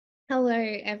Hello,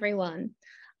 everyone.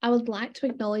 I would like to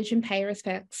acknowledge and pay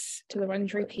respects to the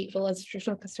Wurundjeri people as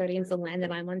traditional custodians of the land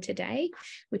that I'm on today,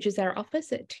 which is our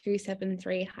office at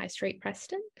 273 High Street,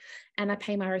 Preston, and I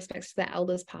pay my respects to the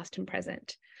elders past and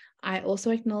present. I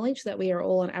also acknowledge that we are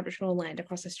all on Aboriginal land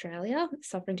across Australia.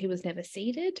 Sovereignty was never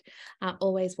ceded,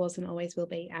 always was and always will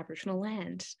be Aboriginal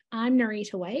land. I'm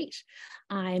Nerita Waight.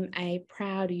 I'm a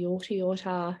proud Yorta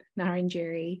Yorta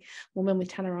Narrandjeri woman with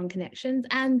Taungurung connections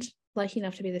and lucky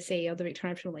enough to be the CEO of the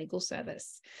Victorian Aboriginal Legal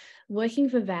Service. Working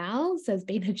for VALS has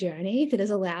been a journey that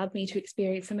has allowed me to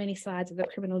experience so many sides of the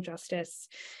criminal justice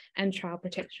and child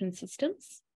protection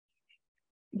systems,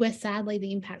 where sadly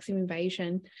the impacts of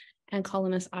invasion and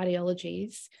colonist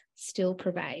ideologies still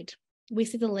pervade. We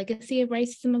see the legacy of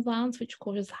racism and violence which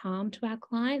causes harm to our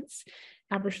clients,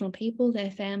 Aboriginal people,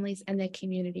 their families and their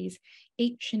communities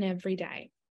each and every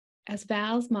day. As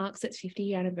VALS marks its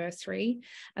 50-year anniversary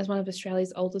as one of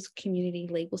Australia's oldest community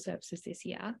legal services this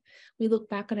year, we look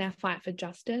back on our fight for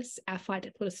justice, our fight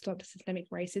to put a stop to systemic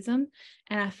racism,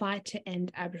 and our fight to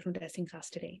end Aboriginal deaths in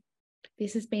custody.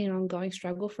 This has been an ongoing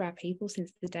struggle for our people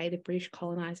since the day the British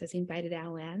colonisers invaded our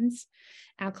lands.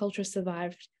 Our culture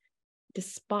survived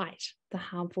despite the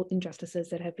harmful injustices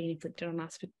that have been inflicted on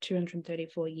us for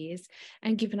 234 years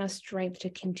and given us strength to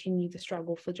continue the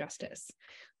struggle for justice.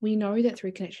 We know that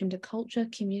through connection to culture,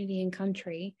 community and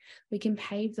country, we can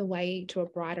pave the way to a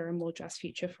brighter and more just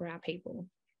future for our people.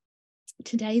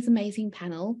 Today's amazing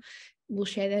panel will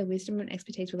share their wisdom and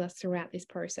expertise with us throughout this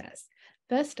process.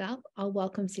 First up, I'll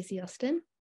welcome Sissy Austin.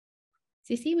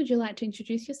 Sissy, would you like to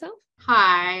introduce yourself?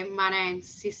 Hi, my name's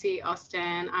Sissy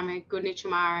Austin. I'm a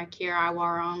Gunditjmara, Kirrae,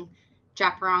 Whurrong,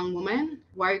 Djab woman.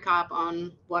 Woke up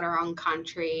on Wurrung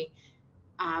country,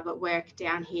 but work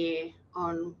down here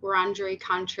on Wiradjuri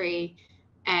country.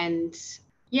 And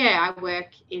yeah, I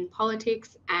work in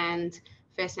politics and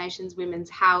First Nations women's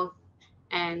health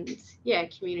and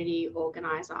community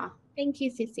organiser. Thank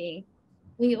you, Sissy.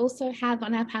 We also have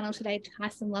on our panel today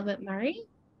Tyson Lovett-Murray.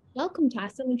 Welcome,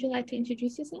 Tyson. Would you like to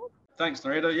introduce yourself? Thanks,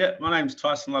 Nerita. Yeah, my name's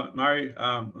Tyson Lovett-Murray.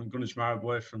 I'm a Gunditjmara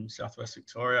boy from Southwest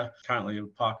Victoria. Currently a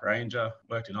park ranger,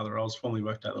 worked in other roles, formerly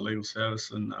worked at the legal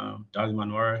service and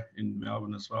Djab in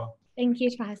Melbourne as well. Thank you,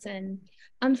 Tyson.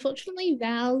 Unfortunately,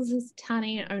 VALS'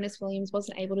 Tani Onus Williams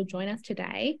wasn't able to join us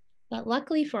today, but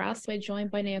luckily for us, we're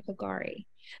joined by Nayuka Gorrie.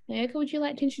 Nayuka, would you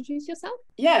like to introduce yourself?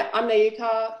 Yeah, I'm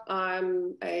Nayuka.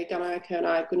 I'm a Gunai,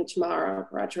 Kurnai,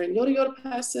 Gunditjmara, Wiradjuri and Yorta Yorta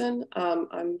person.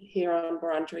 I'm here on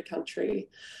Wiradjuri country.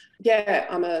 Yeah,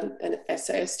 I'm an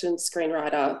essayist and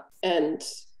screenwriter and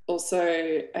also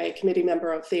a committee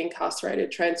member of the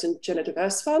Incarcerated Trans and Gender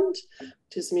Diverse Fund,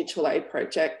 which is a mutual aid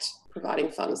project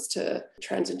providing funds to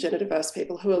trans and gender diverse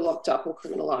people who are locked up or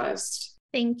criminalised.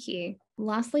 Thank you.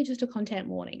 Lastly, just a content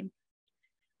warning.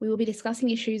 We will be discussing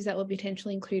issues that will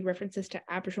potentially include references to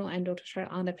Aboriginal and Torres Strait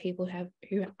Islander people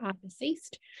who are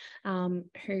deceased,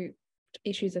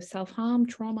 issues of self-harm,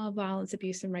 trauma, violence,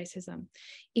 abuse and racism.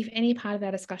 If any part of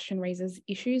our discussion raises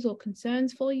issues or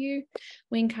concerns for you,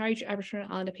 we encourage Aboriginal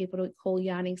and Islander people to call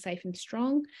Yarning Safe and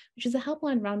Strong, which is a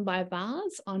helpline run by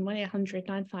VALS on 1800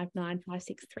 959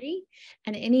 563,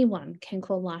 and anyone can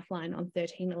call Lifeline on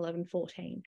 13 11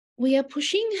 14. We are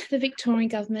pushing the Victorian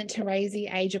government to raise the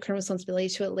age of criminal responsibility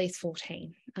to at least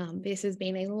 14. This has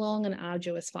been a long and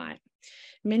arduous fight.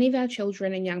 Many of our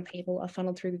children and young people are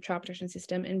funneled through the child protection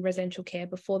system and residential care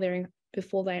before they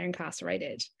are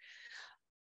incarcerated.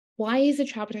 Why is the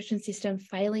child protection system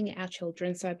failing our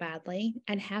children so badly,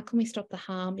 and how can we stop the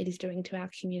harm it is doing to our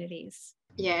communities?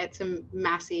 Yeah, it's a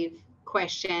massive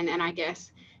question, and I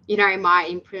guess, my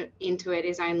input into it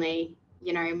is only,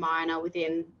 minor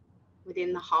within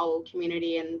the whole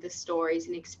community and the stories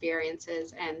and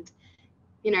experiences and,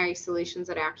 solutions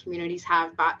that our communities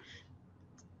have. But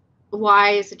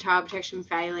why is the child protection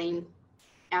failing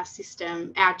our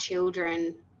system, our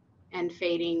children, and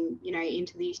feeding,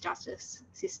 into the justice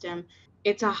system?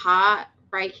 It's a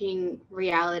heartbreaking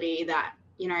reality that,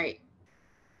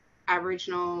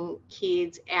 Aboriginal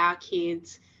kids, our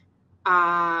kids,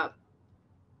 are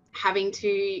having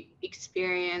to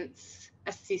experience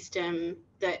a system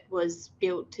that was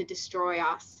built to destroy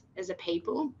us as a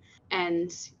people.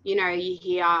 And, you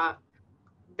hear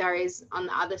there is on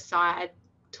the other side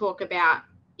talk about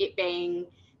it being,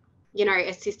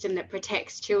 a system that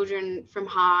protects children from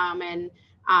harm and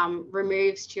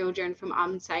removes children from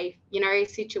unsafe,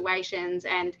 situations.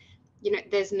 And,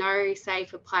 there's no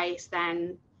safer place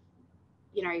than,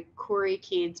 Koori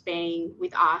kids being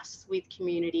with us, with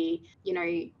community,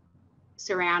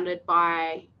 surrounded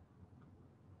by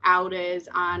elders,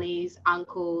 aunties,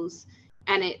 uncles.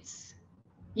 And it's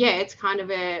yeah, it's kind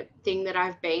of a thing that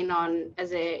I've been on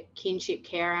as a kinship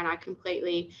carer, and I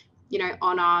completely,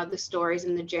 honour the stories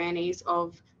and the journeys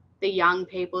of the young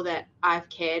people that I've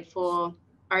cared for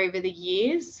over the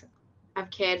years. I've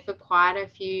cared for quite a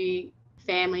few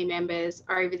family members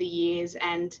over the years,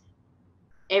 and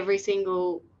every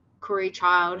single Koori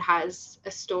child has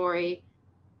a story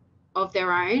of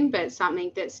their own, but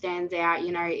something that stands out,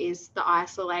 is the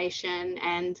isolation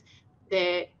and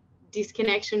the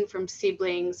disconnection from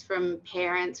siblings, from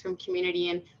parents, from community.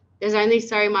 And there's only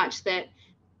so much that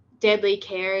deadly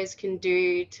carers can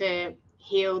do to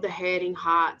heal the hurting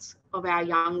hearts of our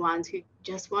young ones who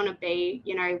just want to be,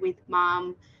 with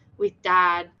mum, with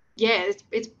dad. Yeah,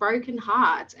 it's broken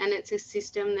hearts, and it's a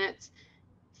system that's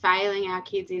failing our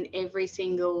kids in every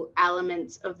single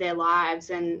element of their lives.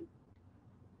 And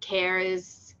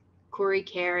carers, Koori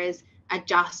carers, are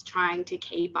just trying to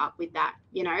keep up with that,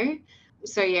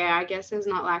 So yeah, I guess there's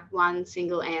not like one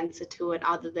single answer to it,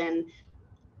 other than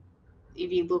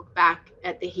if you look back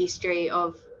at the history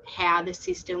of how the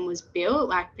system was built,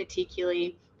 like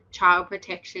particularly child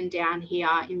protection down here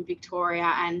in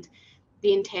Victoria, and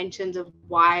the intentions of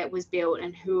why it was built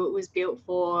and who it was built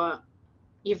for.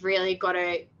 You've really got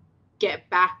to get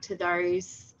back to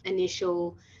those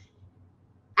initial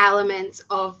elements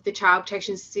of the child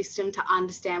protection system to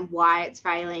understand why it's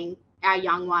failing our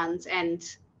young ones. And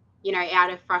out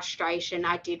of frustration,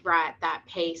 I did write that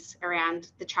piece around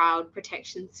the child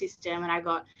protection system, and I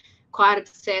got quite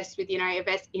obsessed with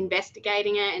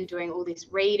investigating it and doing all this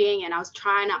reading, and I was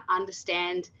trying to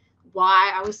understand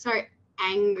why I was so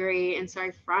angry and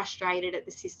so frustrated at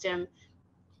the system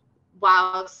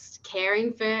whilst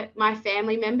caring for my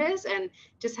family members, and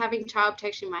just having child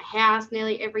protection in my house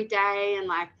nearly every day, and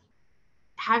like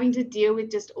having to deal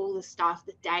with just all the stuff,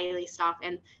 the daily stuff.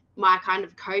 And my kind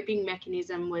of coping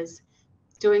mechanism was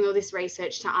doing all this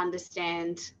research to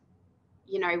understand,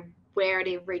 where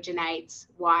it originates,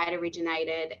 why it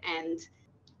originated.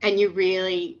 And you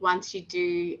really, once you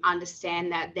do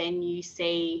understand that, then you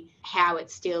see how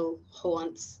it still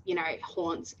haunts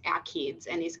our kids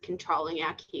and is controlling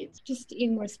our kids. Just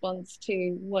in response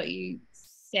to what you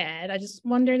said, I just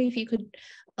wondered if you could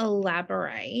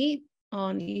elaborate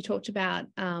on, you talked about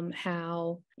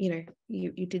how,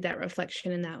 you did that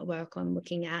reflection and that work on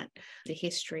looking at the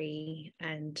history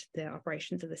and the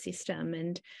operations of the system.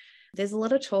 And there's a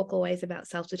lot of talk always about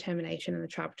self-determination in the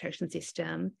child protection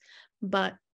system,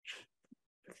 but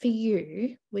for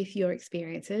you, with your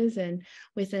experiences and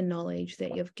with the knowledge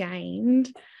that you've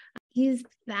gained, is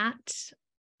that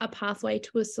a pathway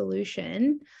to a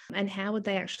solution, and how would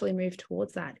they actually move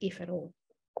towards that, if at all?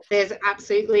 There's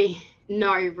absolutely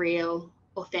no real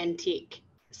authentic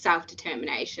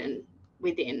self-determination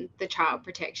within the child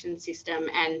protection system.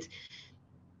 And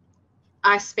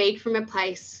I speak from a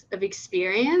place of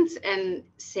experience and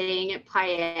seeing it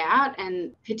play out,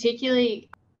 and particularly,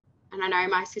 and I know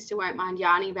my sister won't mind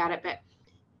yarning about it, but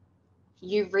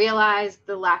you realise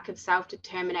the lack of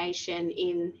self-determination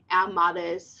in our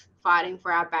mothers fighting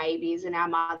for our babies, and our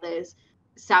mothers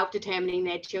self-determining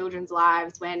their children's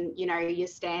lives when, you're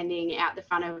standing out the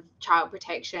front of child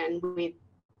protection with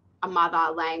a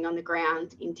mother laying on the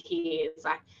ground in tears.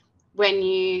 Like when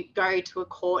you go to a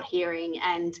court hearing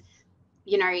and,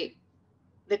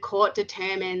 the court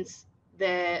determines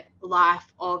the life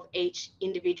of each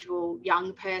individual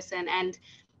young person. And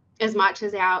as much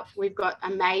as we've got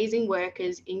amazing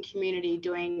workers in community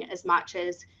doing as much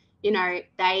as,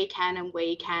 they can and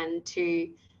we can to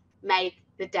make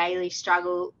the daily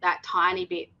struggle that tiny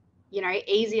bit,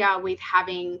 easier, with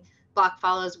having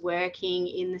blackfellas working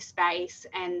in the space.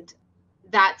 And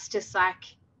that's just like,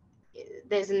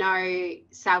 there's no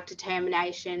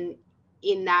self-determination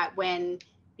in that when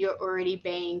you're already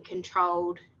being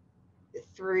controlled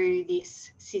through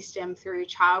this system, through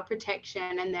child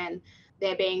protection, and then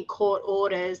there being court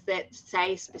orders that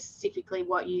say specifically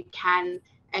what you can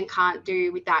and can't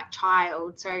do with that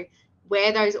child. So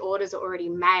where those orders are already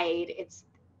made, it's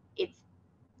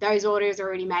those orders are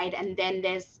already made, and then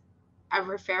there's a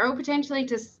referral potentially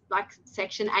to like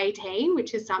Section 18,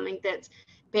 which is something that's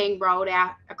being rolled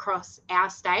out across our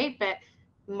state. But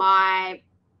my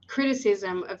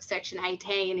criticism of Section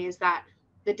 18 is that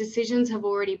the decisions have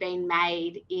already been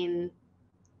made in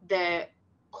the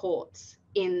courts,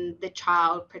 in the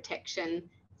child protection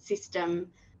system,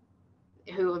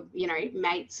 who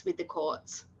mates with the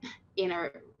courts in a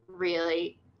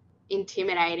really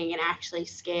intimidating and actually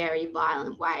scary,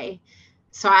 violent way.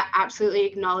 So I absolutely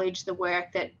acknowledge the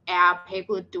work that our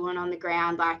people are doing on the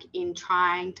ground, like in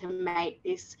trying to make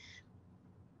this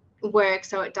work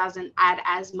so it doesn't add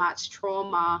as much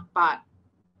trauma. But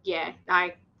yeah,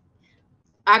 I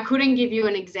I couldn't give you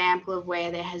an example of where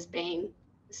there has been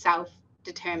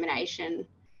self-determination.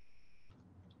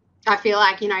 I feel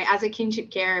like, you know, as a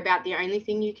kinship carer, about the only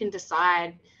thing you can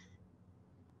decide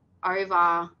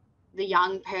over the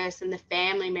young person, the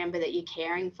family member that you're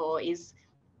caring for, is,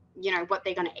 you know, what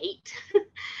they're going to eat.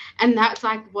 And that's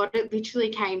like what it literally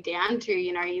came down to.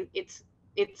 You know, it's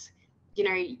you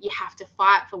know, you have to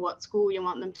fight for what school you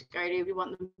want them to go to. You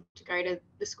want them to go to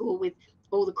the school with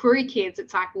all the Kirrae kids.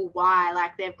 It's like, well, why?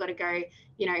 Like, they've got to go,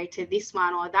 you know, to this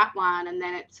one or that one. And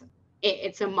then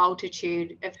it's a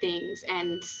multitude of things,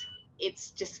 and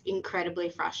it's just incredibly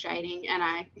frustrating. And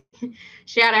I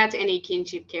shout out to any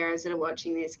kinship carers that are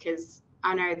watching this, because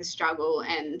I know the struggle,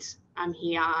 and I'm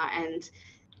here. And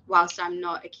whilst I'm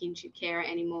not a kinship carer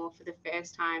anymore for the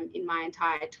first time in my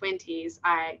entire 20s,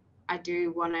 I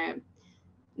do want to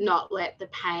not let the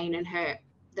pain and hurt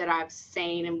that I've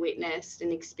seen and witnessed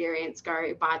and experienced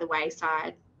go by the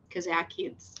wayside, because our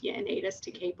kids, need us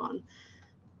to keep on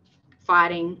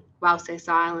fighting whilst they're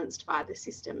silenced by the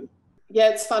system. Yeah,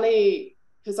 it's funny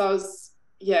because I was,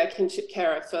 a kinship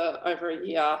carer for over a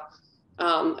year,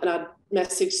 and I'd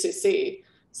message Sissy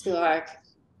to be like,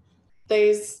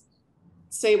 these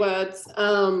C words.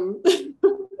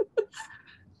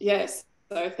 Yes,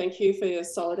 so thank you for your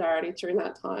solidarity during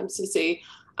that time, Sissy.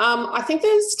 I think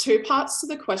there's two parts to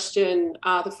the question.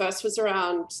 The first was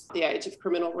around the age of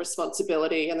criminal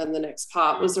responsibility, and then the next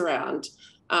part was around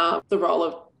the role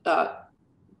of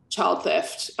child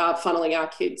theft, funneling our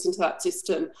kids into that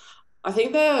system. I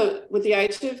think with the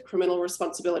age of criminal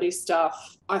responsibility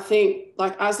stuff, I think,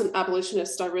 like, as an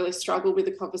abolitionist, I really struggle with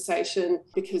the conversation,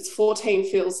 because 14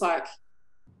 feels like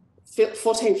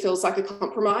a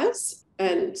compromise.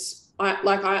 And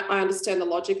I understand the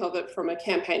logic of it from a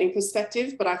campaigning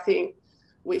perspective, but I think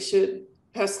we should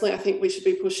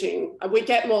be pushing. We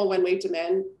get more when we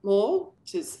demand more,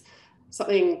 which is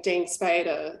something Dean Spade,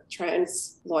 a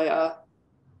trans lawyer,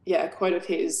 quote of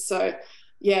his. So,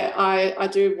 I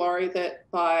do worry that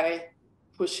by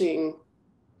pushing,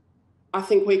 I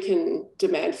think we can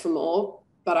demand for more,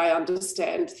 but I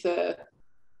understand for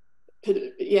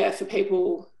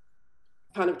people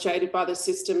kind of jaded by the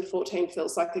system, 14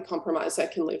 feels like a compromise they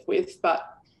can live with, but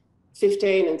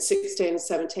 15 and 16 and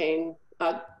 17,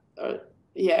 I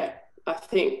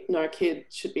think no kid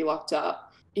should be locked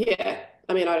up. I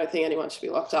don't think anyone should be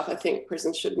locked up. I think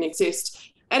prisons shouldn't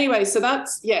exist. Anyway, so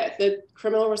that's, the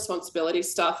criminal responsibility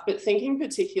stuff, but thinking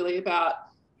particularly about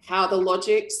how the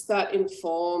logics that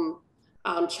inform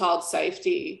child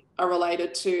safety are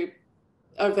related to,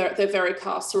 they're very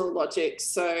carceral logics.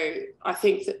 So I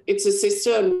think that it's a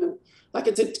system, like,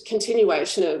 it's a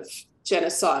continuation of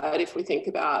genocide, if we think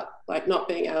about, like, not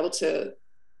being able to,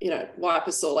 wipe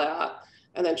us all out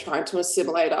and then trying to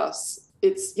assimilate us.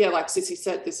 It's, like Sissy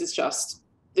said, this is just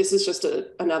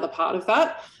another part of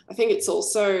that. I think it's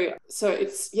also,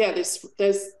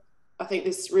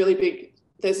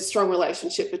 there's a strong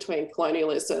relationship between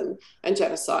colonialism and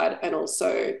genocide, and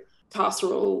also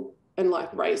carceral and,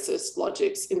 like, racist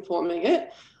logics informing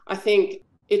it. I think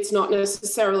it's not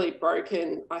necessarily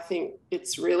broken. I think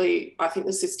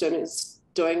the system is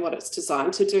doing what it's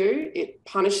designed to do. It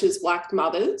punishes Black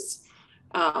mothers.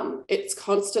 It's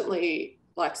constantly,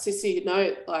 like Sissy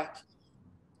like,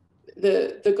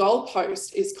 the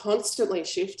goalpost is constantly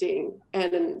shifting,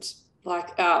 and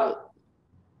like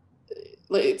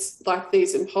it's like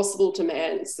these impossible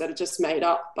demands that are just made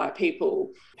up by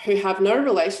people who have no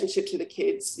relationship to the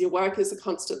kids. Your workers are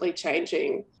constantly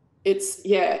changing. It's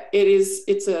a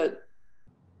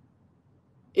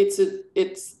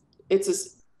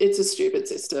stupid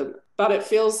system, but it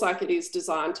feels like it is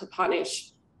designed to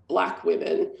punish Black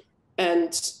women.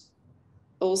 And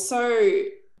also,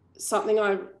 something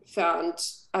I found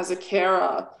as a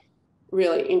carer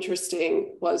really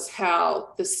interesting was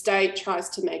how the state tries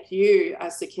to make you,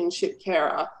 as the kinship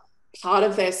carer, part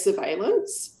of their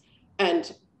surveillance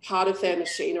and part of their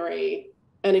machinery.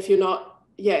 And if you're not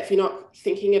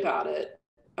thinking about it,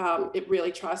 it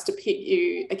really tries to pit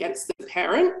you against the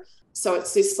parent. So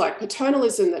it's this, like,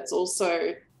 paternalism that's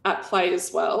also at play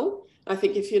as well. I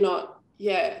think if you're not,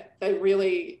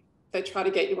 they try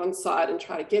to get you on side and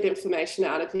try to get information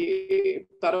out of you,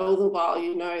 but all the while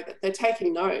that they're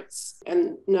taking notes,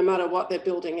 and no matter what, they're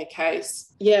building a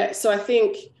case. So I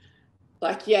think,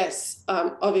 like, yes,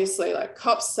 obviously, like,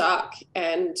 cops suck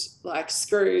and, like,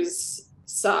 screws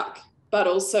suck, but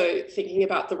also thinking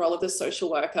about the role of the social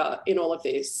worker in all of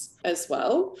this as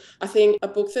well. I think a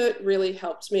book that really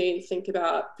helped me think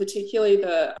about particularly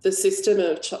the system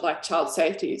of child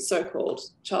safety, so-called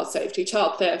child safety,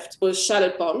 child theft, was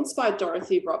Shattered Bonds by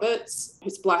Dorothy Roberts,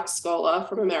 who's a Black scholar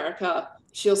from America.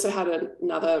 She also had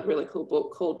another really cool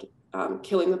book called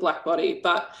Killing the Black Body.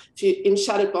 But in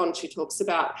Shattered Bond, she talks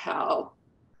about how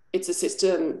it's a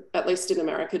system, at least in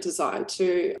America, designed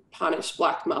to punish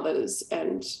Black mothers.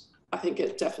 And I think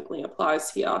it definitely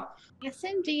applies here.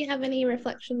 Tyson, do you have any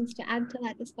reflections to add to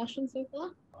that discussion so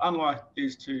far? Unlike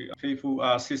these two people,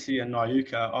 Sissy and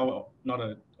Nayuka,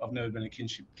 I've never been a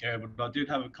kinship carer, but I did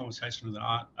have a conversation with an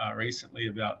aunt recently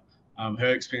about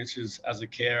her experiences as a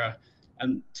carer.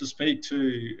 And to speak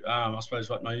to, I suppose,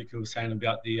 what Nayuka was saying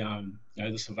about the,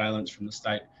 the surveillance from the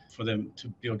state for them to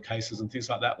build cases and things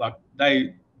like that, like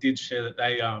they did share that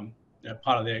they,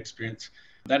 part of their experience,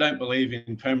 they don't believe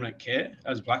in permanent care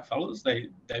as blackfellas.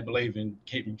 They believe in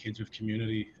keeping kids with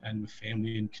community and with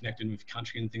family and connecting with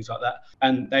country and things like that.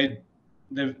 And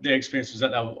their experience was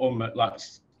that they were almost like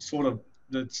sort of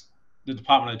the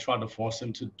department had tried to force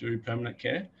them to do permanent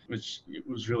care, which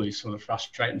was really sort of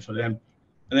frustrating for them.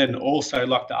 And then also,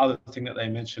 like, the other thing that they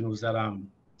mentioned was that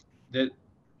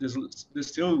there's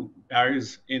still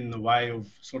barriers in the way of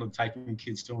sort of taking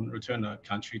kids to return to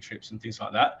country trips and things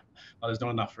like that. There's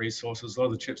not enough resources. A lot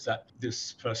of the trips that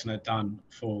this person had done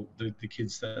for the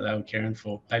kids that they were caring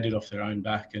for, they did off their own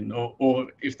back, and or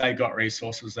if they got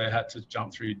resources, they had to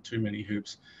jump through too many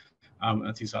hoops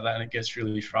and things like that, and it gets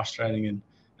really frustrating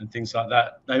and things like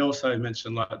that. They also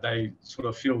mentioned, like, they sort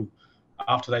of feel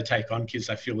after they take on kids,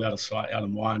 they feel out of sight, out of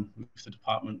mind with the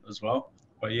department as well.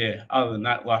 But yeah, other than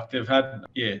that, like, they've had,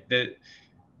 they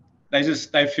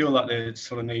feel like they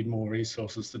sort of need more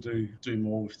resources to do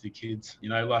more with the kids.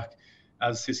 Like,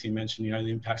 as Sissy mentioned,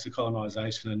 the impacts of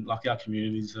colonisation, and like our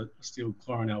communities are still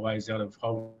clawing our ways out of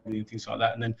poverty and things like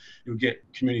that. And then you'll get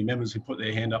community members who put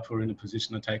their hand up, who are in a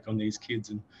position to take on these kids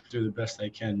and do the best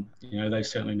they can. They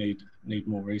certainly need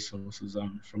more resources,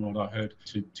 from what I heard,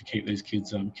 to keep these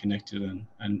kids connected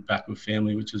and back with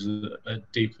family, which is a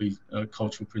deeply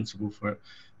cultural principle for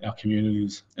our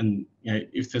communities. And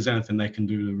if there's anything they can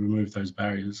do to remove those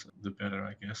barriers, the better,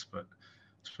 I guess. But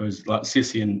I suppose, like,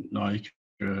 Sissy and Nayuka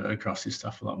across this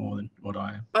stuff a lot more than what I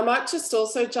am. I might just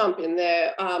also jump in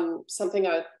there. Something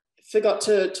I forgot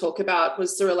to talk about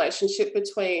was the relationship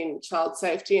between child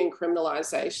safety and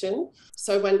criminalisation.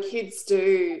 So when kids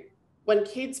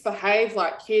behave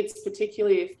like kids,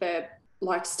 particularly if they're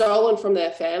like stolen from their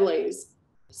families,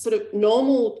 sort of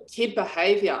normal kid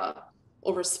behaviour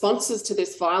or responses to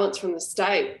this violence from the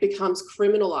state becomes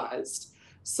criminalised.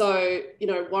 So,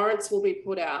 warrants will be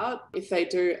put out if they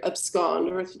do abscond,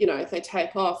 or if they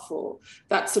take off, or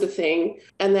that sort of thing.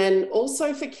 And then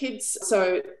also for kids,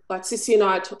 so like Sissy and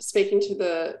I speaking to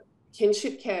the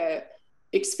kinship care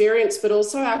experience, but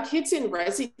also our kids in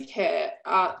resi care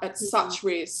are at such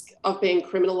risk of being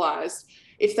criminalised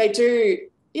if they do,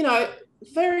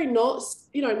 very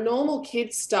normal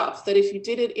kid stuff that if you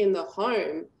did it in the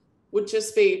home would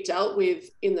just be dealt with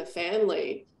in the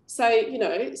family.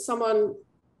 Say, someone,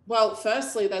 well,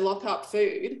 firstly, they lock up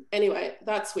food. Anyway,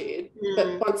 that's weird.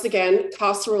 But once again,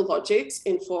 carceral logics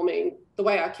informing the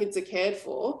way our kids are cared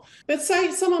for. But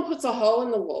say someone puts a hole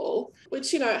in the wall,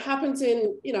 which, happens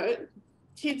in,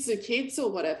 kids are kids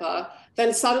or whatever,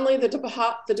 then suddenly the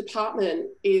department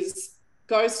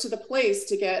goes to the police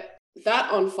to get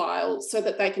that on file so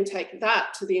that they can take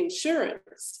that to the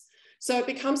insurance. So it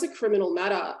becomes a criminal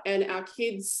matter, and our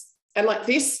kids, and like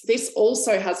this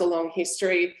also has a long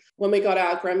history. When we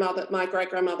got my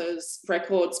great-grandmother's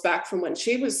records back from when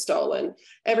she was stolen,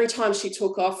 every time she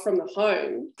took off from the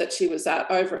home that she was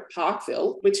at over at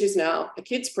Parkville, which is now a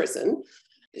kids' prison,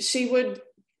 she would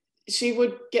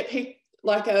get picked,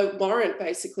 like a warrant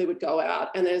basically would go out,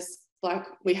 and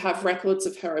we have records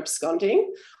of her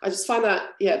absconding. I just find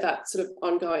that sort of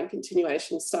ongoing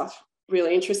continuation stuff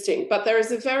really interesting. But there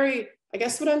is I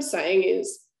guess what I'm saying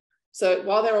is, so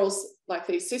while they're all, like,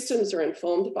 these systems are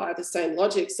informed by the same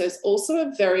logics, there's also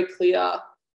a very clear,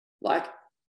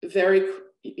 very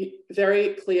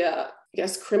clear, I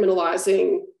guess,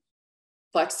 criminalising,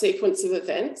 like, sequence of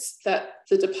events that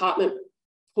the department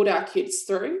put our kids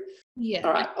through. Yeah.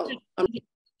 All right.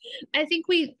 I think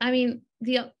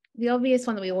the obvious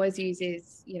one that we always use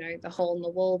is, the hole in the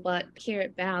wall. But here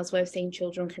at VALS, we've seen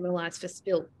children criminalised for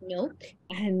spilt milk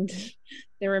and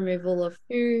the removal of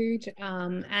food.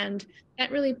 And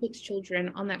that really puts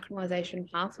children on that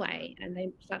criminalisation pathway, and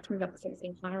they start to move up the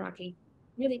sentencing hierarchy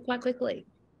really quite quickly.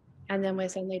 And then we're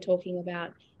suddenly talking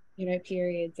about,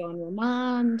 periods on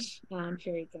remand,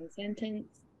 periods on sentence.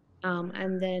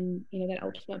 And then, that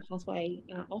ultimate pathway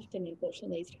often,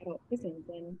 unfortunately, leads to adult prisons.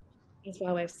 And that's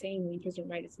why we've seen the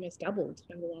imprisonment rate has almost doubled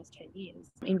over the last 10 years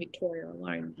in Victoria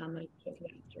alone, talking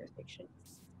about jurisdictions.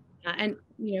 And,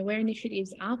 where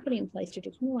initiatives are put in place to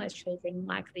decriminalise children,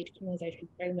 like the decriminalisation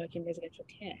framework in residential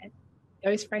care,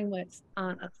 those frameworks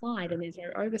aren't applied and there's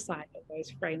no oversight of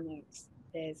those frameworks.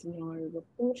 There's no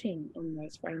reporting on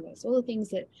those frameworks. All the things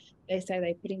that they say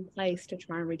they put in place to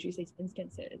try and reduce these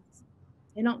instances,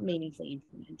 they're not meaningfully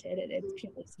implemented. It's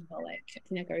purely symbolic. I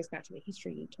think that goes back to the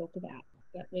history you talked about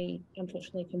that we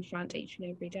unfortunately confront each and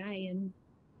every day. And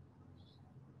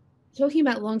talking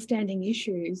about long-standing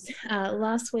issues,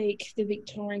 last week the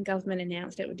Victorian government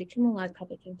announced it would decriminalise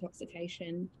public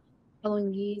intoxication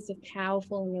following years of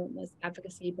powerful and relentless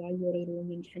advocacy by Yorta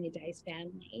Yorta and Tanya Day's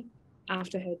family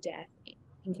after her death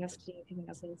in custody in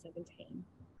 2017.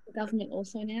 The government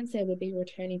also announced there would be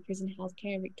returning prison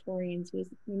healthcare in Victorians'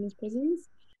 women's prisons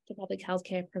to public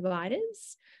healthcare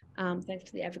providers, thanks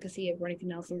to the advocacy of Veronica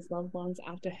Nelson's loved ones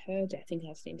after her death in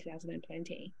custody in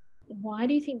 2020. Why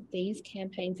do you think these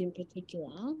campaigns in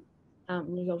particular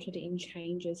resulted in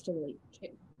changes to the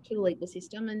legal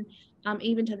system and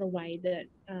even to the way that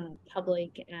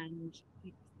public and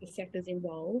the sectors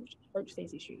involved approach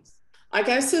these issues? I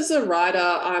guess as a writer,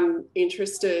 I'm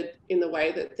interested in the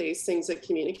way that these things are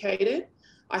communicated.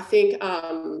 I think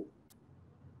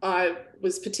I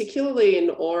was particularly in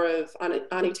awe of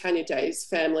Auntie Tanya Day's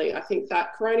family. I think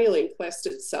that coronial inquest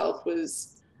itself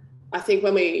was, I think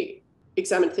when we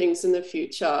examine things in the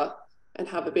future and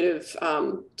have a bit of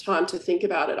time to think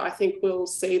about it, I think we'll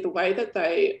see the way that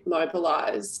they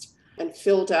mobilised and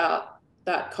filled out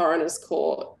that coroner's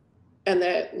court and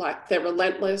their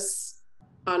relentless,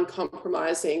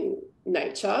 uncompromising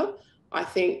nature. I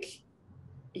think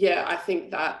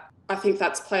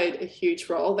that's played a huge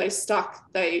role.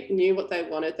 They knew what they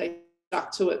wanted, they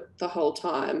stuck to it the whole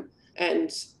time.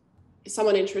 And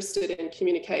someone interested in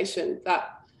communication,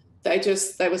 that they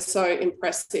were so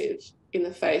impressive in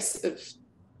the face of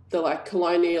the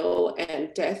colonial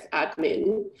and death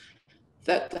admin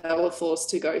that they were forced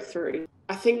to go through.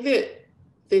 I think that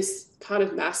this kind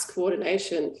of mass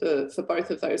coordination for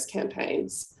both of those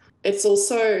campaigns, it's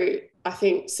also, I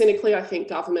think, cynically, I think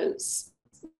governments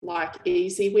like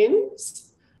easy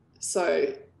wins.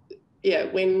 So yeah,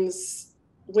 wins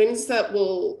that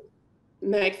will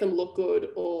make them look good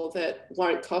or that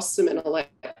won't cost them an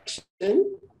election.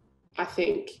 I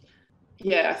think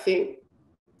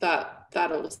that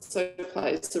also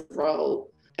plays a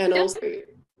role. And also,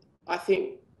 I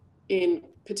think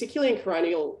particularly in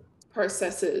coronial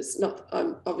processes,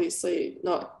 I'm obviously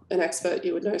not an expert,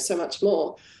 you would know so much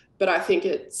more, but I think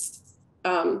it's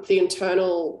the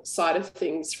internal side of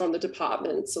things from the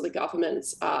departments or the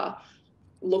governments are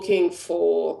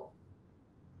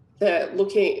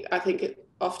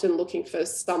often looking for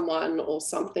someone or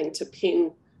something to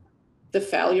pin the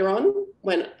failure on,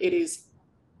 when it is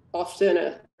often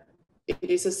a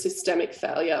systemic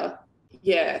failure.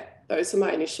 Yeah, those are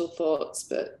my initial thoughts,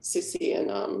 but Sissy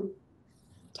and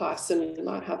Tyson, you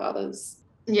might have others.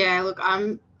 Yeah, look,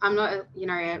 I'm not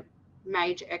a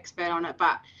major expert on it,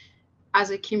 but as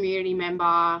a community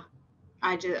member,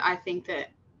 I think that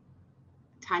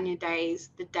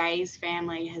the Days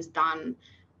family has done,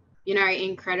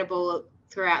 incredible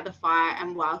throughout the fight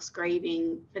and whilst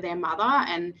grieving for their mother.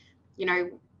 And,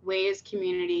 we as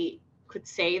community could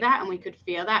see that and we could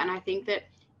feel that. And I think that,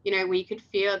 we could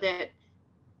feel that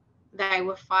they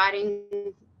were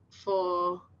fighting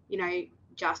for,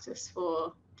 justice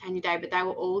for Tanya Day, but they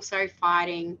were also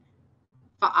fighting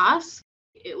for us.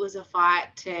 It was a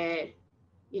fight to,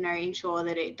 ensure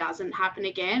that it doesn't happen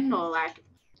again, or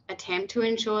attempt to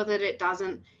ensure that it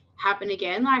doesn't happen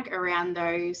again, around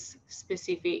those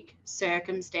specific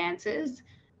circumstances.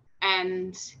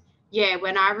 And yeah,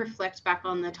 when I reflect back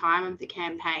on the time of the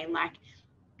campaign,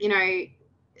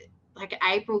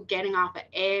 April getting up at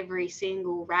every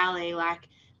single rally,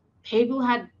 people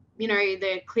had,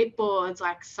 the clipboards,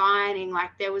 signing,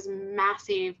 there was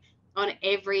massive on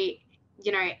every,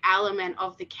 element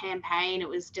of the campaign. It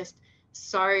was just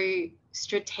so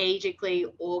strategically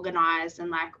organized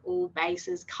and all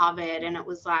bases covered. And it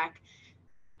was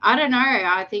I don't know,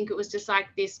 I think it was just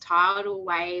this tidal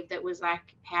wave that was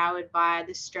powered by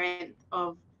the strength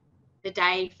of the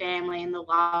Day family and the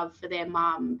love for their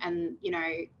mum, and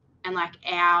and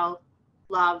our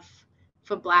love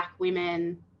for Black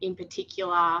women in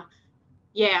particular.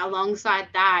 Yeah, alongside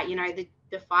that,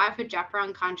 the fight for Djab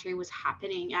Wurrung country was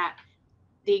happening at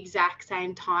the exact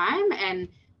same time, and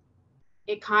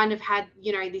it kind of had,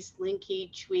 this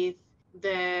linkage with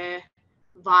the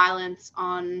violence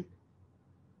on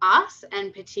us,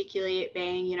 and particularly it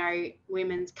being,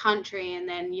 women's country, and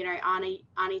then, Auntie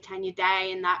Tanya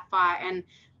Day in that fight. And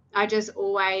I just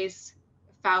always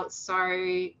felt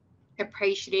so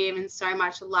appreciative and so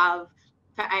much love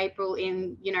for April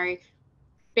in,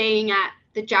 being at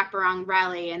the Djab Wurrung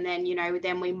rally, and then,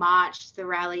 then we marched the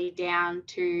rally down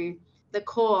to the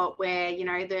court where, you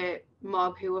know, the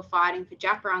mob who were fighting for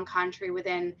Djab Wurrung country were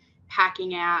then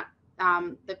packing out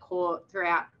the court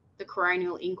throughout the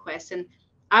coronial inquest. And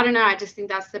I don't know, I just think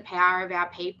that's the power of our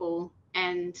people.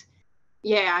 And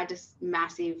yeah, I just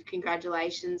massive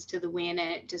congratulations to the win.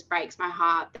 And it just breaks my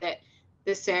heart that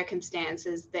the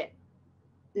circumstances that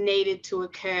needed to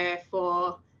occur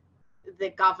for the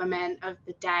government of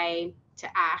the day to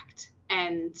act.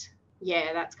 And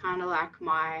yeah, that's kind of like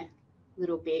my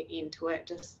little bit into it,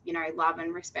 just, you know, love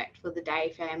and respect for the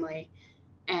Day family,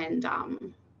 and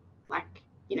like,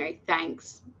 you know,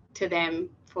 thanks to them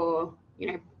for,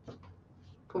 you know,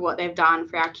 for what they've done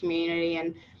for our community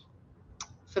and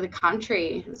for the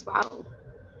country as well.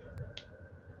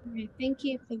 Thank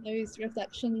you for those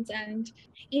reflections. And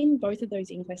in both of those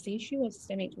inquests, the issue of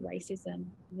systemic racism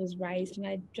was raised, and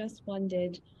I just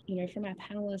wondered, you know, from our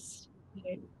panelists,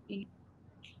 you know,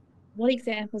 what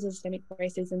examples of systemic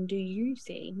racism do you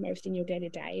see most in your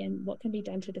day-to-day, and what can be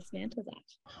done to dismantle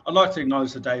that? I'd like to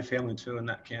acknowledge the Day family too in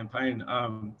that campaign. I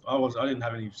didn't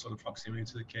have any sort of proximity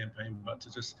to the campaign, but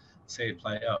to just see it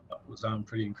play out was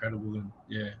pretty incredible, and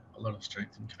yeah, a lot of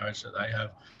strength and courage that they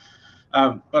have.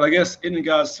 But I guess in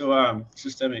regards to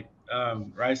systemic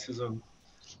racism,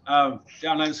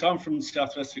 down there, so I'm from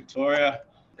Southwest Victoria.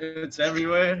 It's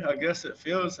everywhere, I guess it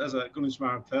feels, as a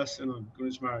Gunditjmara person and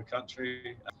Gunditjmara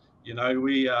country. You know,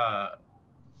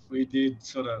 we did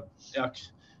sort of,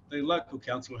 the local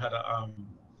council had a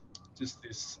just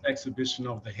this exhibition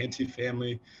of the Henty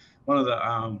family, one of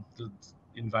the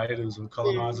invaders or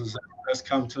colonisers that first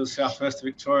come to the southwest of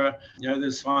Victoria. You know,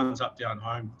 there's signs up down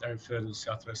home. They refer to the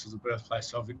southwest as the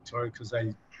birthplace of Victoria because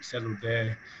they settled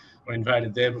there or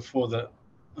invaded there before the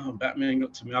Batman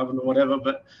got to Melbourne or whatever.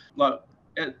 But like,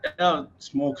 our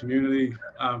small community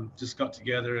just got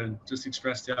together and just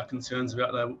expressed our concerns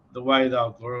about the way they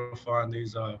were glorifying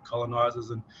these colonisers.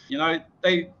 And, you know,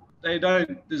 they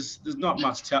don't, there's not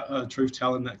much truth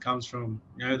telling that comes from,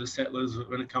 you know, the settlers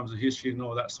when it comes to history and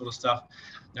all that sort of stuff.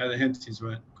 You know, the Hentys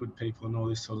weren't good people and all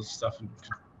this sort of stuff and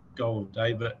could go all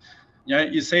day. But, you know,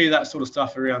 you see that sort of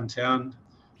stuff around town.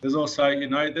 There's also, you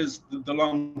know, there's the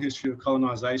long history of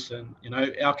colonisation. You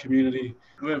know, our community,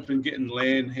 we've been getting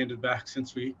land handed back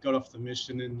since we got off the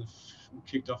mission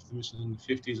kicked off the mission in the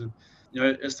 50s. And, you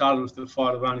know, it started with the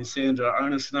fight of Auntie Sandra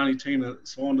Onus and Auntie Tina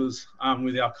Saunders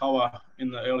with Alcoa in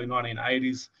the early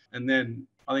 1980s. And then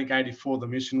I think 84, the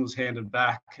mission was handed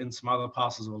back and some other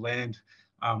parcels of land.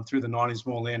 Through the 90s,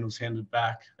 more land was handed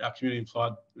back. Our community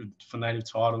applied for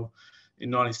native title in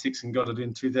 96 and got it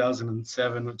in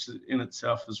 2007, which in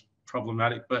itself is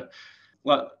problematic. But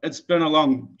like, it's been a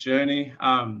long journey.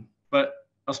 But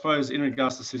I suppose in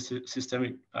regards to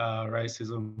systemic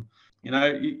racism, you know,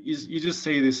 you just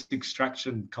see this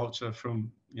extraction culture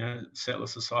from, you know, settler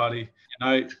society. You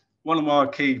know, one of my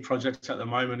key projects at the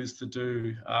moment is to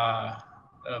do a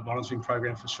monitoring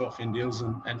program for short-fin eels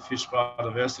and fish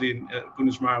biodiversity in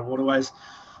Gunditjmara waterways.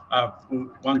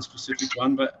 One specific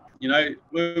one, but, you know,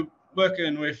 we're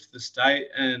working with the state,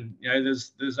 and, you know,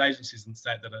 there's agencies in the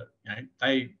state that are, you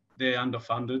know, they're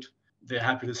underfunded. They're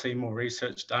happy to see more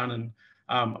research done, and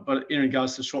but in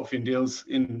regards to short-fin eels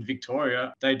in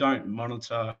Victoria, they don't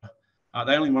monitor.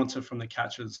 They only monitor from the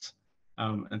catches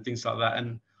and things like that.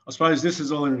 And I suppose this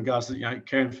is all in regards to, you know,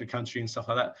 caring for country and stuff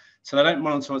like that. So they don't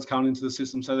monitor what's coming into the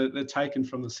system. So they're taken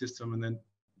from the system, and then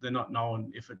they're not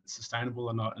known if it's sustainable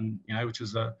or not. And, you know, which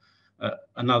is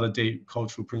another deep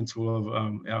cultural principle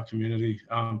of our community,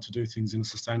 to do things in a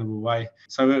sustainable way.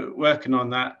 So we're working on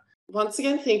that. Once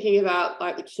again, thinking about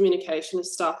like the communication of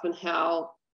stuff and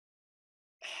how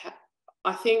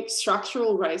I think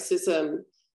structural racism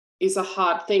is a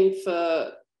hard thing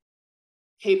for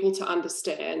people to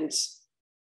understand,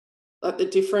 like the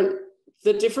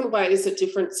different ways that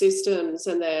different systems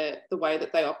and the way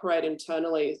that they operate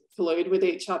internally collude with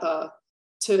each other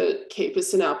to keep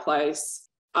us in our place.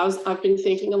 I've been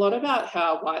thinking a lot about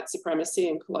how white supremacy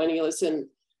and colonialism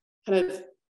kind of,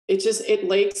 it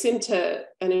leaks into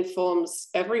and informs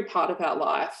every part of our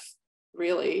life,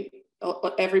 really,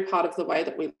 every part of the way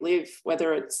that we live,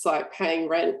 whether it's like paying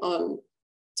rent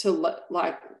to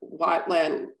like white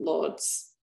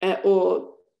landlords, or,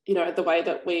 you know, the way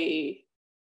that we,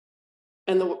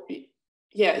 and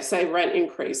say rent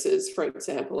increases, for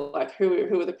example, like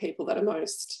who are the people that are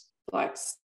most like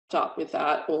stuck with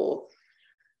that, or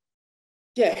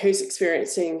who's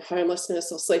experiencing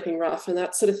homelessness or sleeping rough and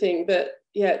that sort of thing. But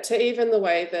yeah, to even the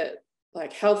way that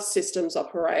like health systems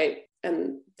operate,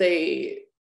 and the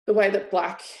way that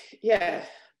black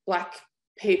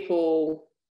people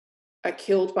are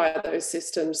killed by those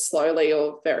systems slowly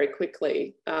or very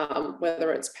quickly,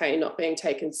 whether it's pain not being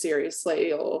taken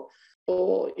seriously or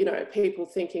or, you know, people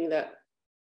thinking that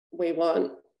we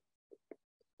want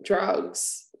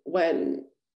drugs when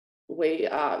we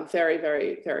are very,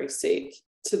 very, very sick,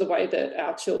 to the way that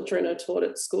our children are taught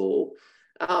at school,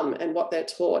 and what they're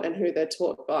taught and who they're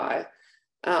taught by,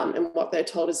 and what they're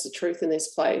told is the truth in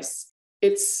this place.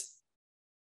 It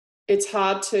is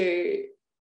hard,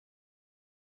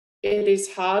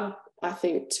 I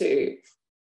think,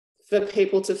 for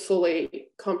people to fully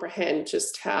comprehend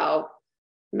just how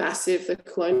massive the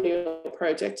colonial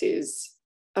project is.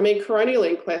 I mean, coronial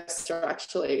inquests are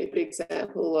actually a good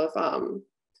example of,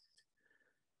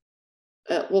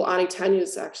 Auntie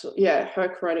Tanya's actually,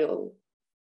 her coronial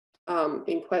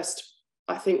inquest,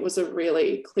 I think, was a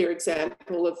really clear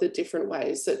example of the different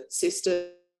ways that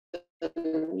systems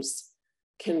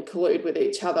can collude with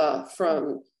each other,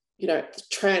 from, you know,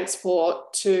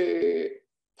 transport to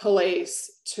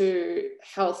police to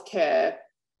healthcare.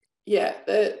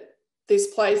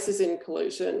 This place is in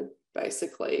collusion,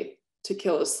 basically, to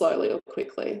kill us slowly or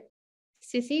quickly.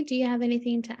 Sissy, do you have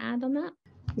anything to add on that?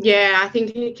 Yeah, I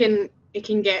think it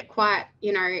can get quite,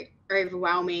 you know,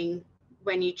 overwhelming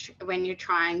when you're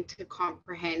trying to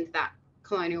comprehend that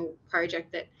colonial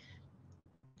project that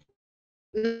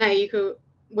Nayuka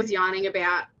was yarning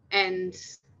about. And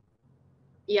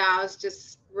yeah, I was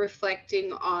just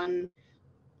reflecting on,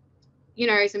 you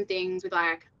know, some things with,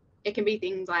 like, it can be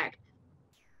things like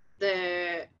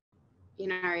the, you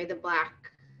know, the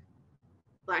black,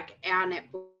 like our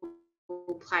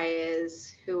netball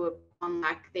players who are on,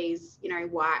 like, these, you know,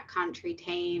 white country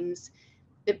teams,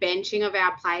 the benching of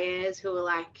our players who are,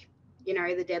 like, you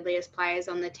know, the deadliest players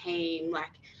on the team.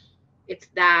 Like, it's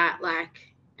that,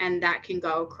 like, and that can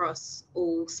go across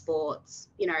all sports,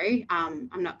 you know. I'm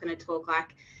not going to talk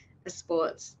like a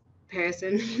sports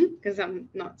person because I'm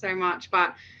not so much,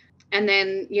 but, and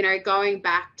then, you know, going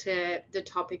back to the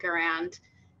topic around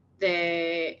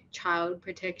the child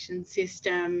protection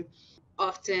system,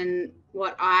 often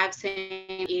what I've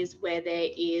seen is where there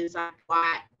is a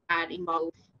white dad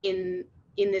involved in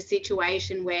the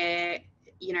situation where,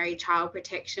 you know, child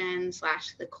protection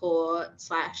 / the court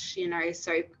 / you know,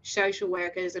 so social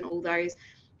workers and all those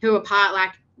who are part,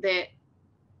 like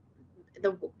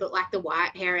the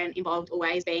white parent involved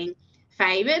always being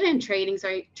favoured and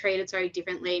treated so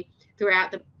differently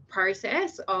throughout the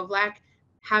process of, like,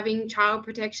 having child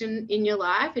protection in your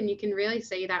life. And you can really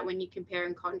see that when you compare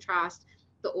and contrast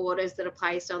the orders that are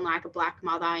placed on, like, a black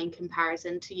mother in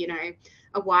comparison to, you know,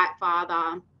 a white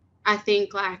father. I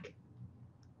think, like,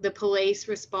 the police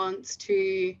response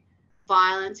to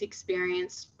violence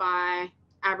experienced by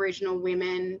Aboriginal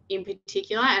women in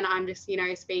particular, and I'm just, you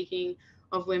know, speaking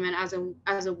of women as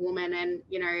a woman, and,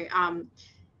 you know,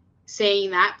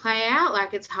 seeing that play out,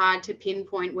 like, it's hard to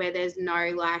pinpoint where there's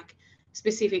no, like,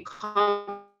 specific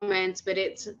comments, but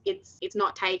it's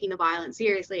not taking the violence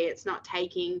seriously. It's not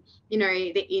taking, you know,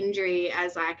 the injury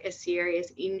as, like, a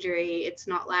serious injury. It's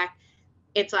not like,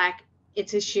 it's like,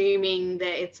 it's assuming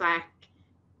that it's, like,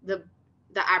 the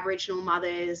Aboriginal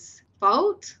mother's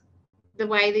fault, the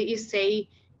way that you see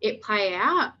it play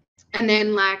out. And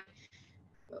then, like,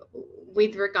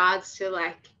 with regards to,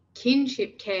 like,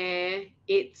 kinship care,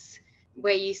 it's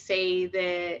where you see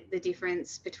the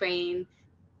difference between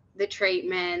the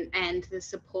treatment and the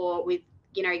support with,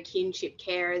 you know, kinship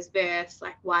carers versus,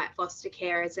 like, white foster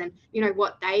carers, and, you know,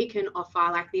 what they can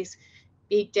offer, like this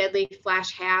big deadly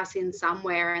flash house in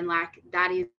somewhere, and, like,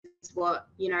 that is what,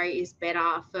 you know, is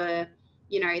better for,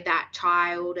 you know, that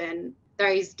child. And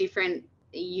those different,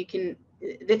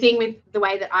 the thing with the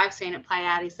way that I've seen it play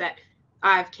out is that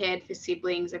I've cared for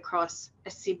siblings across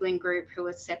a sibling group who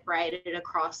are separated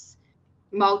across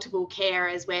multiple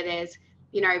carers, where there's,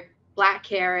 you know, black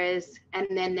carers and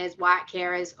then there's white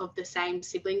carers of the same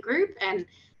sibling group. And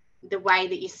the way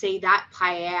that you see that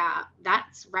play out,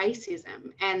 that's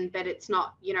racism, but it's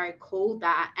not, you know, called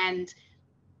that. And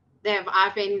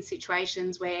I've been in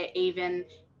situations where even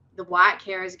the white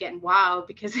carers are getting wild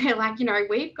because they're like, you know,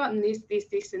 we've gotten this,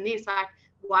 and this. Like,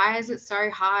 why is it so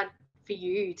hard for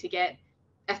you to get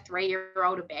a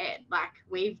 3-year-old a bed? Like,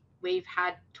 we've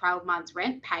had 12 months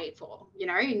rent paid for, you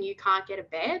know, and you can't get a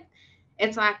bed.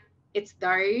 It's like, it's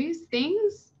those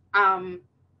things. And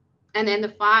then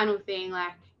the final thing,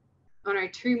 like, oh no,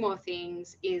 2 more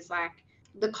things is, like,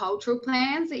 the cultural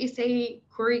plans that you see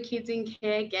Koori kids in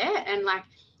care get. And, like,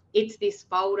 it's this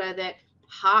folder that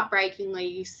heartbreakingly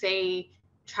you see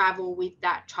travel with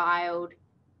that child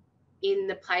in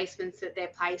the placements that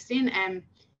they're placed in. And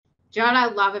do you know what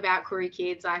I love about Koori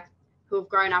kids, like, who have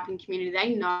grown up in community?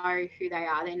 They know who they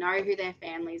are. They know who their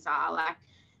families are. Like,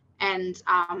 and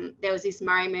there was this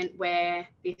moment where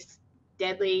this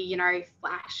deadly, you know,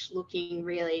 flash looking,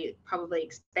 really probably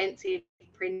expensive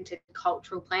printed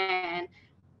cultural plan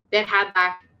that had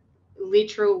like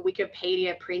literal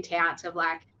Wikipedia printouts of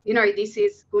like, you know, this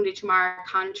is Gunditjmara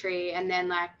country, and then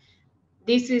like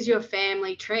this is your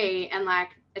family tree, and like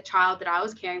a child that I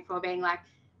was caring for being like,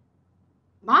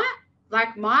 my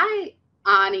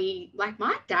auntie, like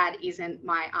my dad isn't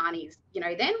my auntie's, you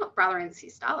know, they're not brother and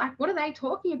sister, like what are they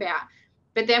talking about?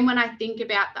 But then when I think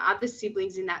about the other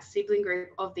siblings in that sibling group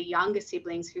of the younger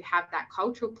siblings who have that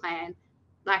cultural plan,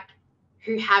 like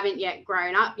who haven't yet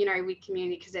grown up, you know, with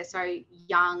community because they're so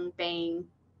young, being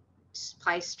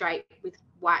placed straight with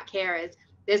white carers,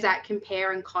 there's that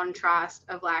compare and contrast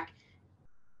of like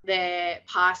their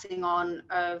passing on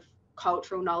of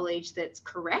cultural knowledge that's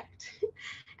correct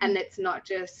and that's not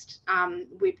just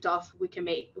whipped off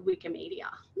Wikipedia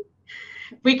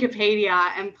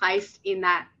and placed in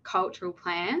that cultural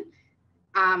plan.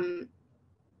 And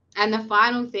the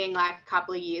final thing, like a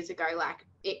couple of years ago, like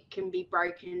it can be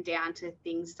broken down to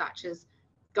things such as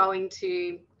going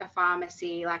to a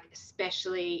pharmacy, like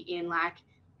especially in like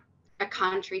a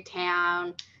country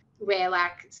town where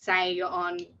like say you're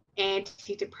on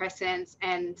antidepressants,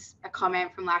 and a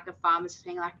comment from like a pharmacist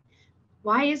being like,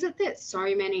 why is it that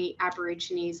so many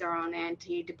Aborigines are on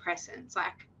antidepressants?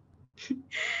 Like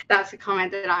that's a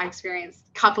comment that I experienced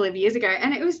a couple of years ago,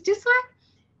 and it was just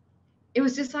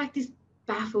like this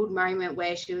baffled moment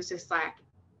where she was just like,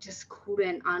 just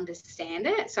couldn't understand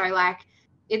it. So like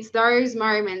it's those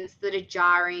moments that are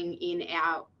jarring in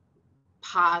our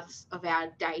paths of our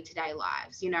day-to-day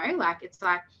lives, you know, like it's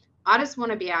like I just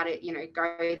want to be able to, you know,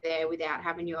 go there without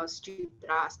having your stupid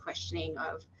ass questioning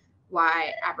of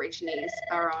why Aborigines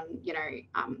are on, you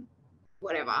know,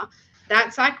 whatever.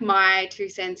 That's like my 2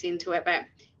 cents into it. But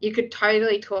you could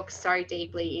totally talk so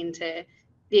deeply into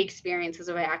the experiences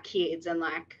of our kids and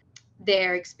like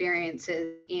their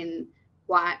experiences in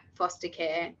white foster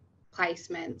care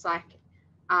placements, like,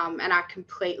 and I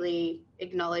completely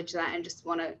acknowledge that and just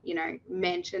want to, you know,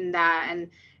 mention that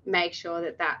and make sure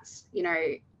that that's, you know,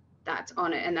 that's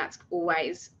on it, and that's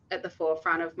always at the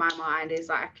forefront of my mind is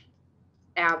like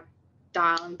our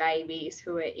darling babies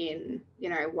who are in, you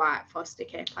know, white foster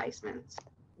care placements.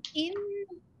 In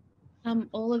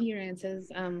all of your answers,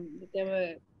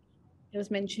 there was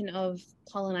mention of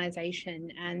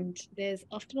colonisation, and there's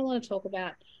often a lot of talk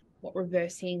about what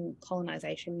reversing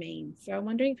colonisation means. So I'm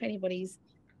wondering if anybody's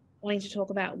wanting to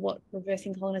talk about what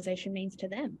reversing colonisation means to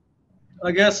them.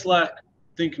 I guess like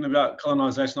thinking about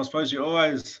colonisation, I suppose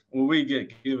we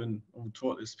get given or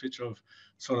taught this picture of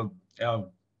sort of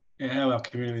how our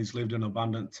communities lived in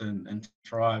abundance and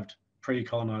thrived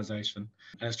pre-colonisation,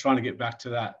 and it's trying to get back to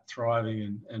that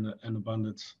thriving and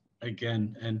abundance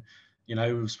again. And you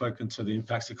know, we've spoken to the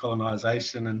impacts of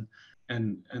colonisation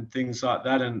and things like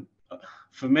that. And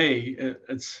for me,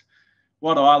 it's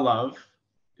what I love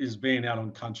is being out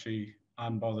on country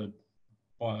unbothered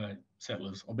by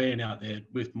settlers, or being out there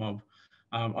with mob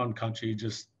on country,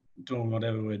 just doing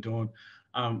whatever we're doing,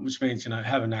 which means, you know,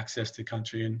 having access to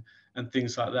country and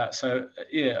things like that. So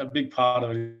yeah, a big part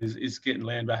of it is getting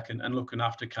land back and looking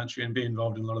after country and being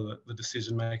involved in a lot of the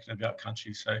decision making about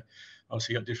country. So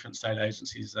obviously you've got different state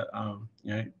agencies that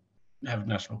you know, have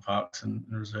national parks and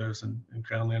reserves and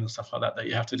crown land and stuff like that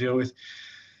you have to deal with.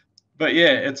 But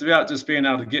yeah, it's about just being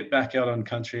able to get back out on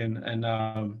country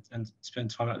and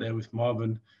spend time out there with mob,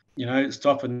 and you know,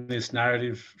 stopping this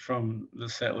narrative from the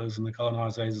settlers and the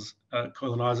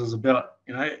colonisers about,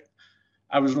 you know,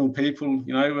 Aboriginal people,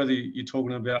 you know, whether you're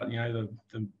talking about, you know,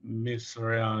 the myths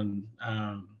around,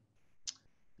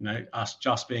 you know, us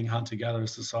just being hunter-gatherer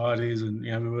societies, and,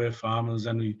 you know, we were farmers,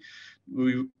 and we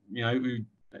you know, we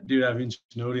did have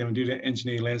ingenuity and we did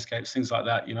engineer landscapes, things like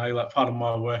that. You know, like part of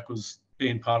my work was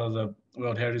being part of the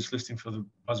World Heritage listing for the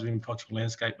Budj cultural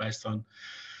landscape based on,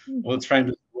 well, it's framed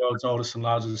as the world's oldest and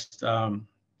largest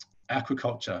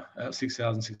aquaculture,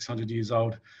 6,600 years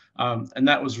old. And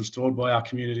that was restored by our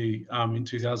community in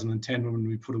 2010 when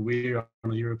we put a weir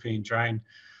on a European drain.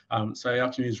 So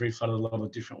our community's reflooded a lot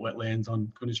of different wetlands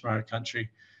on Gunditjmara country,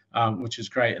 which is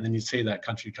great. And then you see that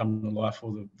country come to life,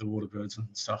 all the water birds and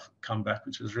stuff come back,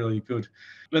 which is really good.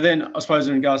 But then I suppose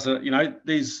in regards to, you know,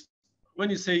 when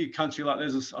you see country like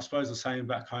there's, I suppose the saying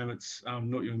back home, it's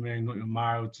not your man, not your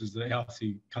mara, which is the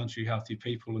healthy country, healthy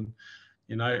people. And,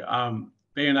 you know,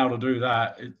 being able to do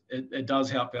that, it does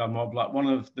help our mob. Like one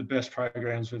of the best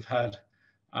programs we've had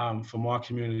for my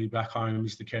community back home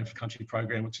is the Care for Country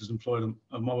program, which has employed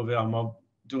a mob of our mob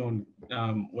doing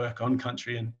work on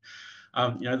country.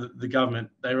 And, you know, the government,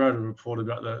 they wrote a report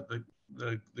about the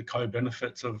the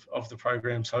co-benefits of the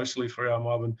program socially for our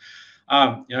mob.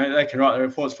 And they can write the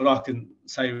reports, but I can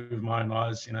say with my own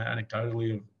eyes,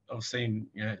 anecdotally, I've seen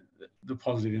the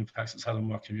positive impacts it's had on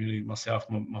my community, myself,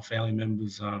 my family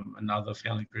members, and other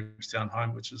family groups down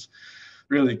home, which is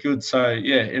really good. So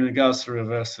in regards to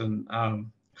reverse and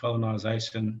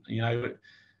colonisation,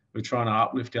 we're trying to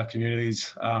uplift our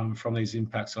communities from these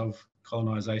impacts of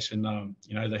colonisation,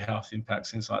 the health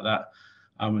impacts, things like that,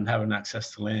 and having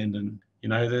access to land. And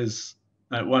there's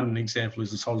one example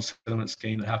is the soldier settlement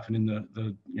scheme that happened in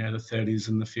the 30s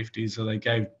and the 50s, where they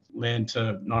gave land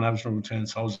to non-Aboriginal returned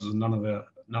soldiers, and none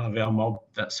of our mob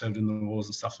that served in the wars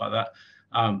and stuff like that.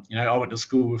 I went to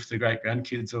school with the great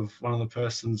grandkids of one of the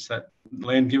persons that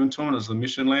land given to them as the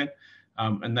mission land,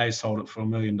 and they sold it for $1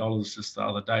 million just the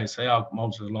other day. So our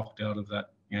mobs are locked out of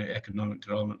that economic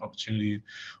development opportunity,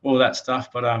 all that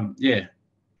stuff. But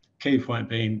key point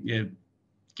being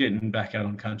getting back out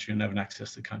on country and having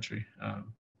access to country.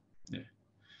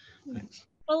 Thanks.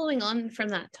 Following on from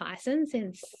that, Tyson,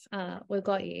 since we've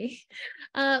got you,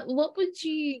 what would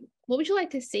you like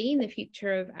to see in the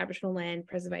future of Aboriginal land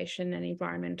preservation and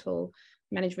environmental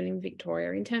management in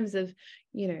Victoria in terms of,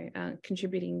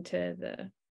 contributing to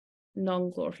the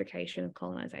non-glorification of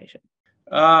colonisation?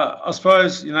 I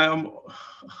suppose,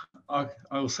 I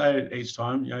will say it each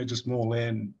time, just more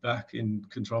land back in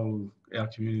control of our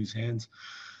community's hands.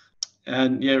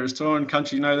 And restoring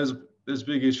country, there's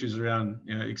big issues around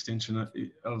extinction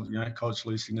of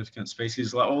culturally significant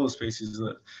species, like all the species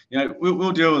that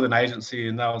we'll deal with an agency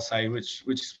and they'll say which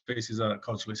species are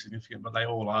culturally significant, but they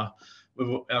all are.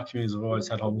 Our communities have always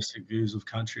had holistic views of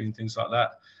country and things like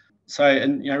that. So,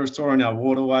 and restoring our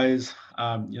waterways,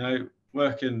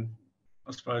 working,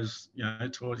 I suppose,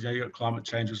 towards you got climate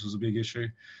change, which was a big issue.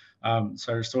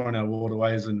 So restoring our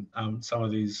waterways and some of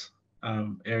these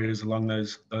areas along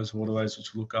those waterways,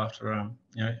 which look after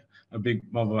a big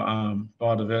mob of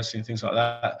biodiversity and things like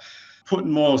that. Putting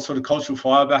more sort of cultural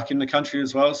fire back in the country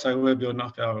as well. So we're building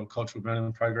up our cultural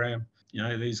burning program.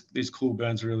 These cool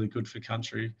burns are really good for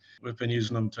country. We've been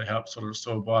using them to help sort of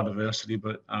restore biodiversity,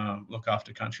 but look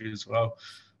after country as well.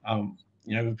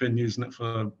 We've been using it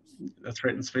for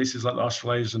threatened species like the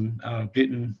Australasian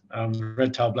bittern,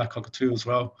 red-tailed black cockatoo as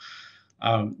well.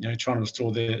 Trying to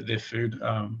restore their food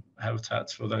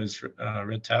habitats for those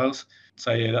red tails.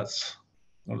 So that's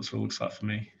what it sort of looks like for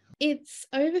me. It's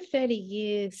over 30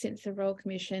 years since the Royal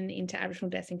Commission into Aboriginal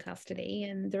deaths in custody,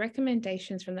 and the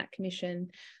recommendations from that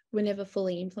commission were never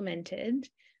fully implemented.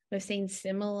 We've seen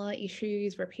similar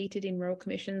issues repeated in Royal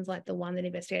Commissions like the one that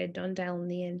investigated Dondale and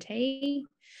the NT,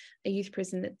 a youth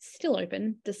prison that's still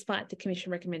open despite the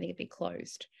commission recommending it be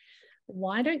closed.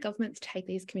 Why don't governments take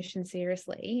these commissions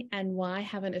seriously, and why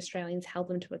haven't Australians held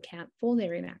them to account for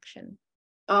their inaction?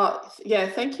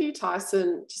 Thank you,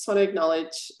 Tyson. Just want to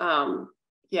acknowledge,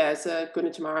 as a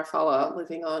Gunditjmara fella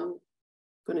living on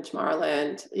Gunditjmara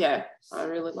land, I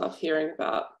really love hearing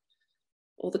about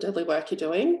all the deadly work you're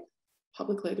doing.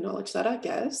 Publicly acknowledge that, I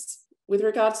guess. With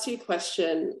regards to your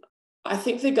question, I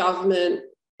think the government,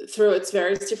 through its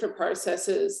various different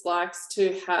processes, likes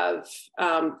to have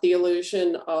the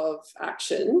illusion of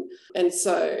action. And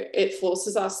so it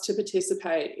forces us to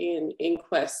participate in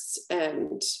inquests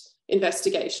and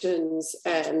investigations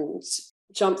and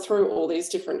jump through all these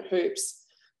different hoops,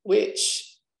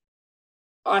 which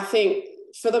I think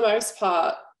for the most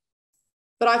part,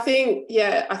 but I think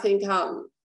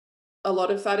a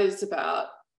lot of that is about,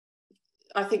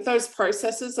 I think those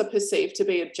processes are perceived to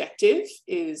be objective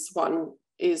is one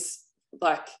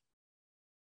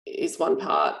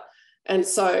part. And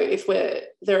so if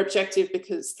they're objective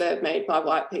because they're made by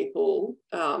white people,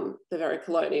 they're very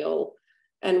colonial,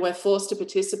 and we're forced to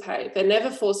participate. They're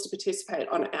never forced to participate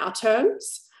on our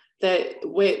terms. They're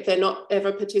not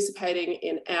ever participating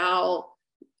in our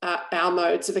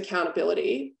modes of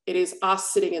accountability. It is us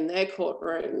sitting in their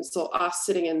courtrooms or us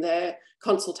sitting in their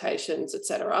consultations,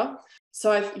 etc.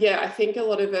 So I think a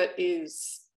lot of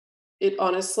it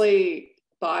honestly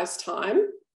buys time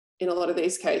in a lot of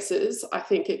these cases. I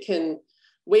think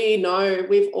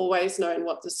we've always known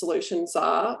what the solutions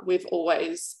are.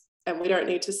 And we don't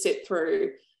need to sit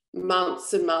through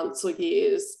months and months or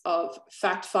years of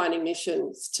fact-finding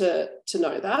missions to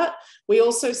know that. We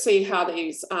also see how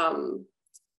these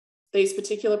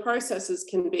particular processes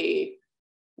can be.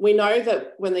 We know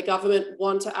that when the government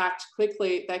want to act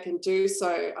quickly, they can do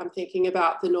so. I'm thinking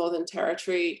about the Northern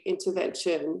Territory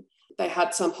intervention. They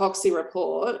had some Hoxie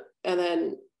report and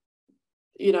then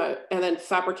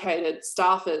fabricated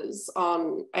staffers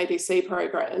on ABC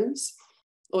programs,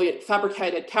 or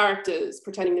fabricated characters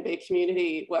pretending to be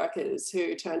community workers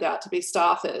who turned out to be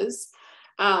staffers.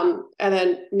 And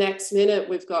then next minute,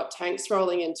 we've got tanks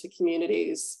rolling into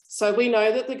communities. So we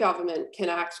know that the government can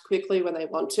act quickly when they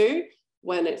want to,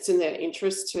 when it's in their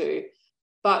interest to.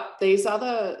 But these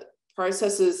other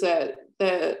processes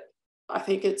that I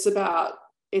think it's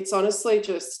honestly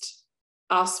just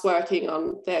us working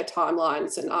on their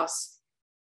timelines and us,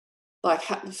 like,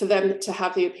 for them to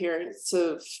have the appearance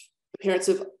of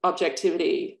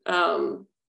objectivity,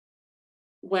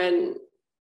 when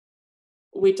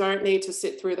we don't need to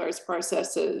sit through those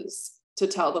processes to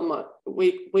tell them what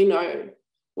we know.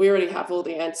 We already have all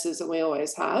the answers, and we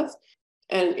always have.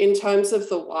 And in terms of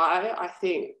the why, I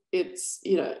think it's,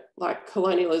 like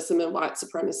colonialism and white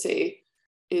supremacy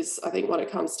is, I think, what it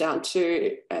comes down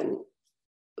to. And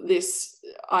this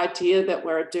idea that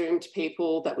we're a doomed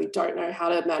people, that we don't know how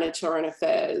to manage our own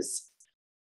affairs.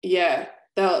 Yeah,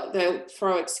 they'll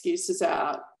throw excuses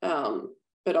out,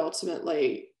 but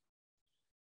ultimately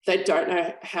they don't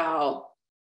know how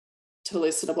to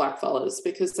listen to blackfellas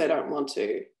because they don't want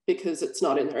to, because it's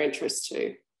not in their interest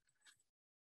to.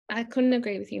 I couldn't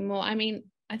agree with you more. I mean,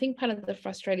 I think part of the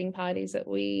frustrating part is that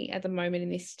we, at the moment in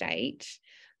this state,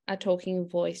 are talking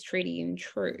voice, treaty and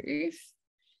truth,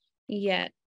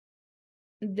 yet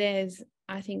there's,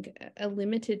 I think, a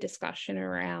limited discussion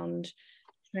around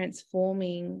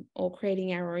transforming or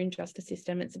creating our own justice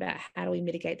system. It's about how do we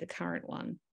mitigate the current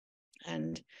one,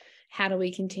 and how do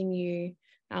we continue,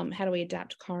 how do we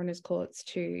adapt coroners' courts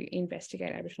to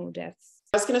investigate Aboriginal deaths.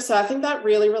 I was going to say, I think that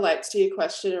really relates to your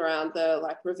question around the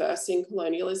reversing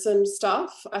colonialism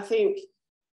stuff. I think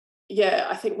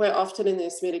we're often in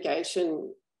this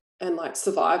mitigation and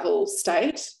survival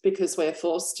state because we're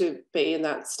forced to be in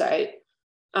that state.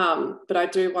 But I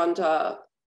do wonder,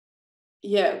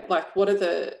 what are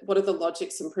the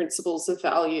logics and principles of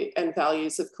value and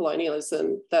values of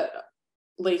colonialism that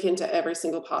leak into every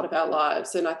single part of our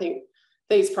lives? And I think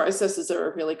these processes are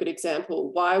a really good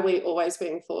example. Why are we always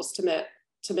being forced to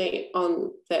meet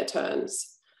on their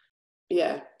terms?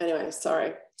 Yeah, anyway,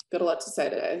 sorry. Got a lot to say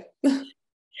today.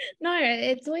 No,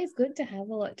 it's always good to have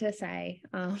a lot to say.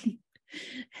 And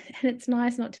it's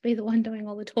nice not to be the one doing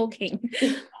all the talking,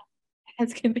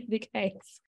 as can be the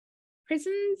case.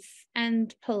 Prisons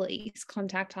and police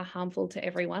contact are harmful to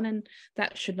everyone, and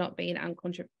that should not be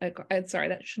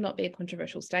that should not be a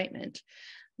controversial statement.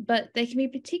 But they can be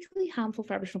particularly harmful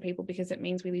for Aboriginal people because it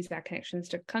means we lose our connections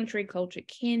to country, culture,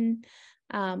 kin.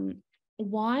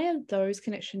 Why are those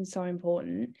connections so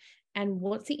important, and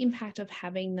what's the impact of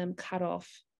having them cut off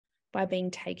by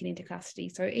being taken into custody?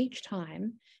 So each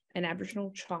time an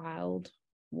Aboriginal child,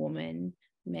 woman,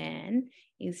 man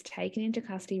is taken into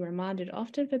custody, remanded,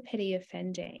 often for petty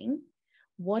offending,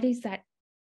 what is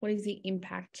the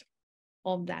impact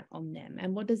of that on them,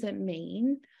 and what does it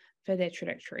mean for their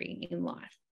trajectory in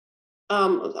life?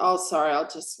 I'll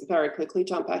just very quickly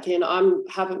jump back in. I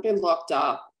haven't been locked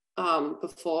up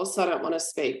before, so I don't want to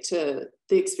speak to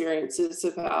the experiences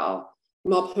of our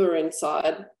mob who are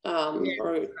inside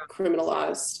or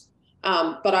criminalised.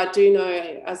 But I do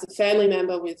know, as a family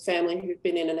member with family who've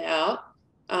been in and out,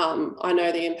 I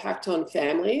know the impact on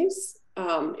families.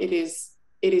 It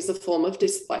is a form of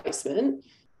displacement,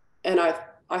 and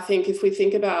I think if we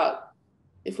think about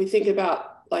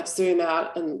zoom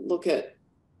out and look at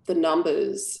the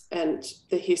numbers and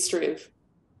the history of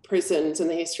prisons and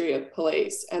the history of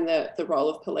police and the role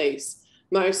of police,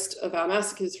 most of our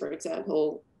massacres, for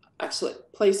example, actually,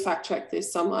 please fact check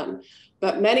this, someone,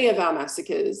 but many of our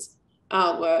massacres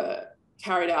were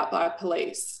carried out by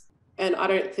police. And I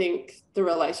don't think the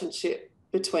relationship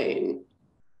between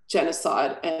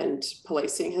genocide and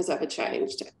policing has ever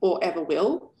changed or ever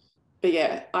will. But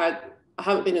yeah, I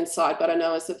haven't been inside, but I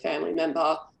know as a family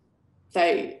member,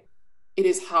 it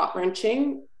is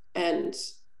heart-wrenching and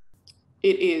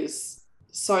it is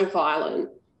so violent.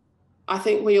 I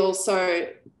think we also,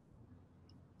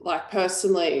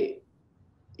 personally,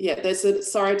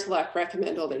 sorry to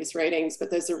recommend all these readings,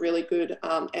 but there's a really good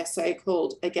essay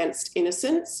called Against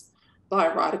Innocence by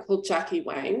a writer called Jackie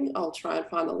Wang. I'll try and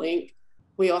find the link.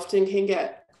 We often can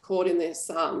get caught in this,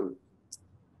 what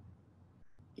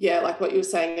you were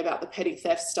saying about the petty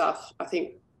theft stuff. I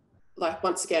think,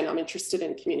 once again, I'm interested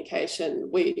in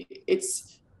communication. I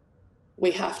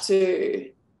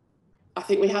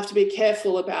think we have to be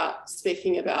careful about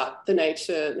speaking about the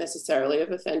nature necessarily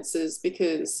of offences,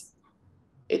 because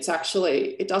it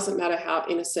doesn't matter how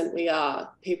innocent we are.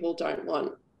 People don't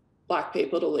want Black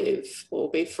people to live or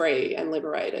be free and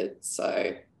liberated.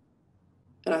 So,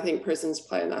 and I think prisons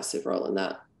play a massive role in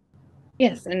that.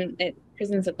 Yes, and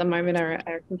prisons at the moment are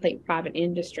a complete private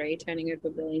industry, turning over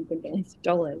billions and billions of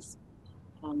dollars.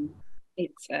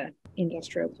 It's an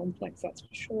industrial complex, that's for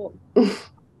sure.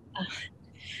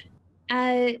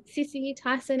 Sissy,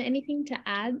 Tyson, anything to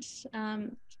add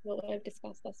to what we've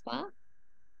discussed thus far?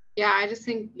 Yeah, I just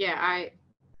think, I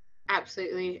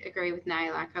absolutely agree with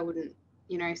Nay. Like, I wouldn't,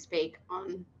 speak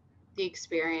on the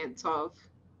experience of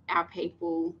our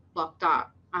people locked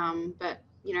up. But,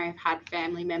 I've had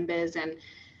family members and,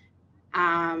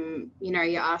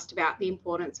 you asked about the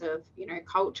importance of,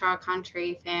 culture,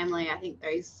 country, family. I think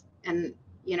those, and,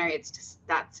 it's just,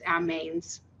 that's our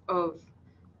means of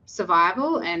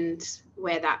survival, and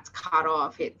where that's cut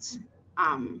off, it's,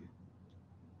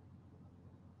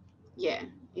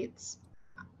 it's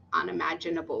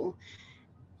unimaginable.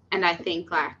 And I think,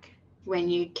 like, when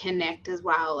you connect as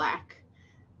well, like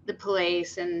the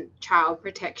police and child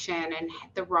protection and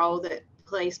the role that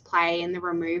police play in the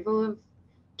removal of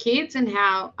kids, and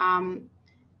how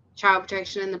child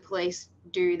protection and the police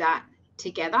do that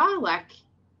together, like,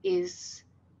 is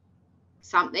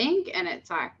something. And it's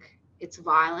like, it's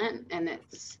violent, and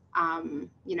it's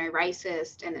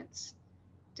racist, and it's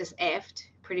just effed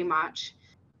pretty much.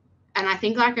 And I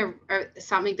think, like,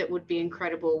 something that would be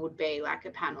incredible would be like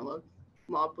a panel of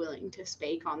mob willing to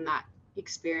speak on that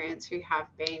experience who have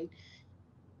been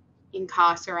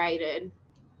incarcerated.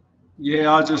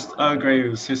 Yeah, I agree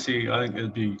with Sissy. I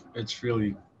think it's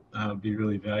really be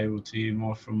really valuable to hear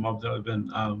more from mob that have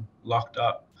been locked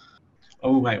up. I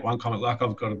will make one comment. Like,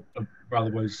 I've got a brother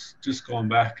who's just gone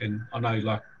back, and I know,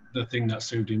 like, the thing that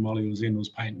Subdi Molly was in was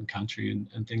painting country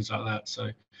and things like that. So,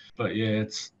 but yeah,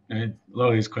 it's, a lot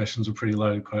of these questions are pretty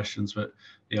loaded questions, but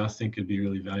yeah, I think it'd be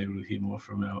really valuable to hear more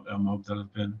from our mob that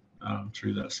have been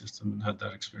through that system and had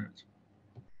that experience.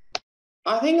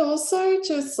 I think also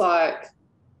just, like,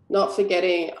 not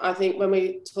forgetting, I think when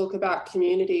we talk about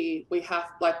community, we have,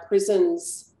 like,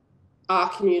 prisons are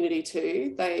community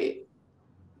too. They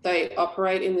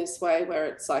operate in this way where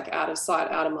it's like out of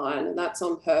sight, out of mind, and that's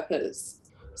on purpose.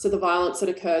 So the violence that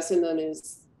occurs in them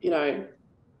is,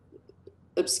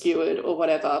 obscured or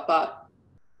whatever. But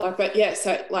yeah,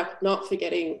 so, like, not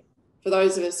forgetting, for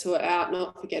those of us who are out,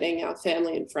 not forgetting our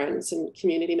family and friends and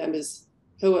community members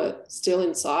who are still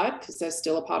inside, because they're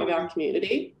still a part of our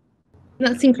community.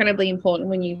 That's incredibly important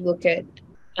when you look at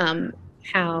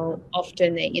how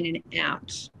often they're in and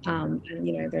out, and,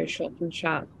 those short and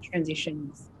sharp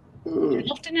transitions.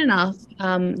 Often enough,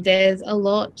 there's a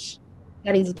lot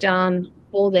that is done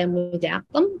for them without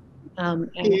them.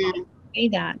 And I see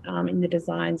that in the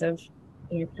designs of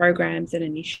programs and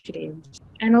initiatives,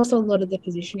 and also a lot of the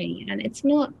positioning. And it's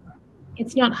not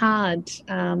hard,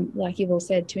 like you've all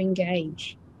said, to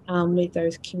engage with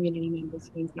those community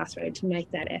members who are incarcerated, to make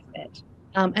that effort.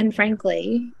 And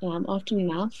frankly, often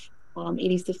enough,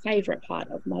 it is the favourite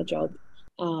part of my job,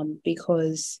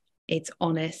 because it's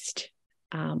honest,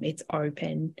 it's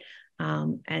open,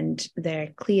 and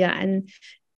they're clear, and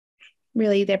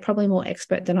really they're probably more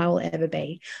expert than I will ever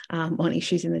be on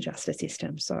issues in the justice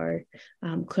system. So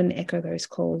couldn't echo those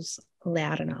calls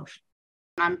loud enough.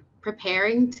 I'm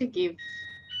preparing to give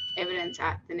evidence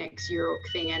at the next Wurrung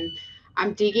thing, and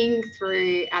I'm digging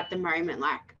through at the moment,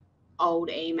 like, old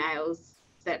emails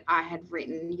that I had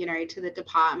written, to the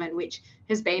department, which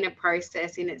has been a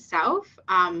process in itself.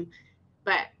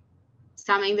 But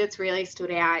something that's really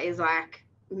stood out is, like,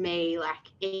 me,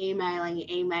 like, emailing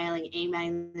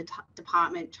the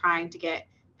department, trying to get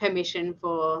permission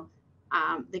for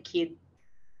the kid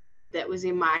that was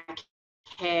in my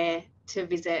care to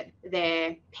visit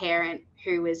their parent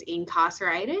who was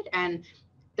incarcerated. And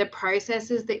the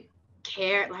processes that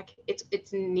care, like, it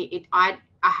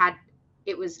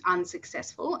was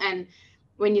unsuccessful. And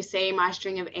when you see my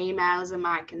string of emails and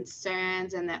my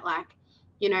concerns, and that, like,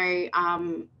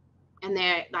 and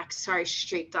they're, like, so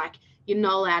strict, like, you're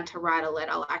not allowed to write a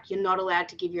letter, like, you're not allowed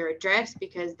to give your address,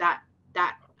 because that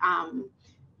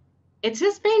it's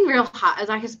just been real hard.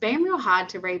 Like, it's been real hard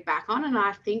to read back on. And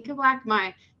I think of, like,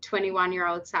 my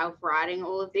 21-year-old self writing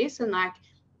all of this, and, like,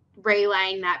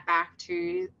 relaying that back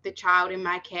to the child in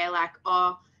my care, like,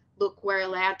 oh, look, we're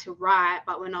allowed to write,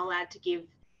 but we're not allowed to give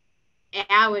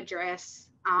our address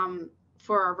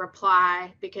for a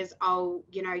reply, because I'll,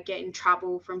 get in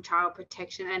trouble from child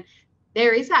protection. And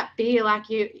there is that fear, like,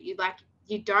 you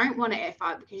don't want to F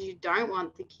up, because you don't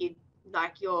want the kid,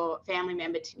 like, your family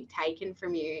member, to be taken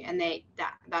from you. And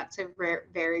that's a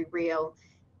very real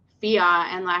fear.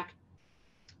 And, like,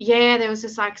 yeah, there was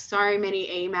just, like, so many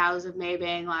emails of me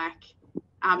being like,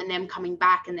 and them coming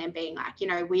back and then being like,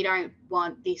 we don't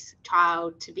want this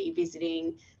child to be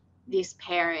visiting this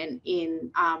parent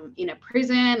in a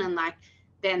prison. And, like,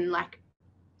 then, like,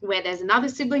 where there's another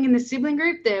sibling in the sibling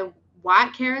group, the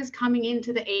white carers coming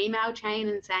into the email chain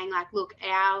and saying, like, look,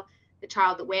 the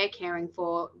child that we're caring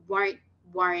for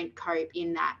won't cope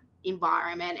in that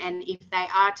environment. And if they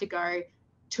are to go,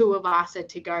 two of us are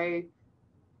to go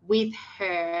with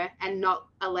her and not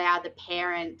allow the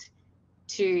parent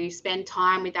to spend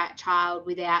time with that child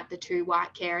without the two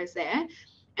white carers there.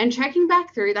 And checking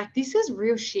back through, like, this is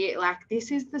real shit. Like,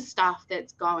 this is the stuff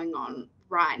that's going on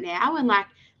right now. And like,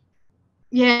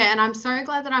 yeah, and I'm so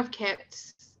glad that I've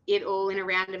kept it all in a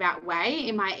roundabout way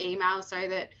in my email so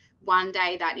that one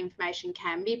day that information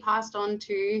can be passed on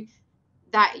to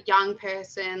that young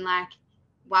person, like,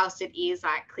 whilst it is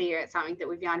like clear it's something that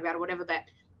we've yarned about or whatever, but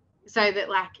so that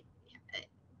like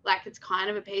it's kind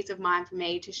of a peace of mind for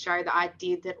me to show that I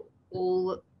did that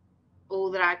all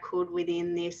that I could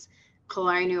within this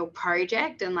colonial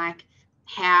project, and like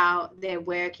how they're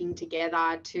working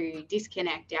together to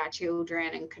disconnect our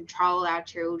children and control our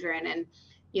children, and,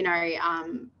 you know,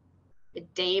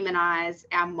 demonize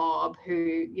our mob who,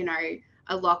 you know,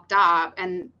 are locked up.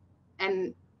 And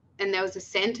there was a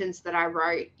sentence that I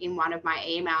wrote in one of my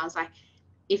emails, like,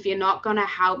 if you're not going to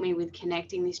help me with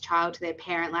connecting this child to their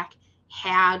parent, like,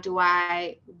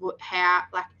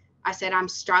 like I said, I'm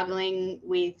struggling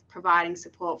with providing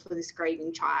support for this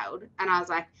grieving child. And I was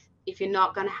like, if you're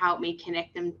not going to help me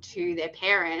connect them to their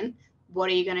parent, what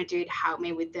are you going to do to help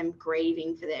me with them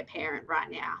grieving for their parent right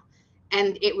now?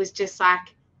 And it was just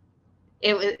like,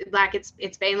 it was like,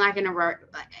 it's been like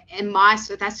and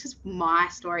that's just my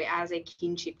story as a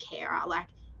kinship carer. Like,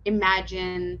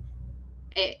 imagine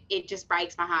it just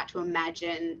breaks my heart to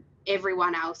imagine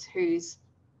everyone else who's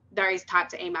those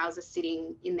types of emails are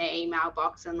sitting in their email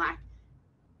box and like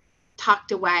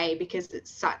tucked away because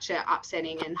it's such an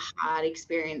upsetting and hard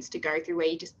experience to go through, where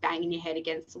you're just banging your head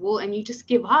against the wall and you just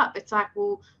give up. It's like,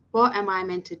 well, what am I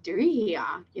meant to do here,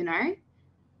 you know?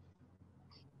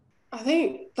 I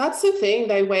think that's the thing.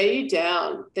 They wear you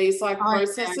down. These like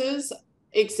processes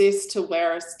exist to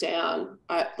wear us down.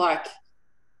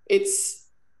 It's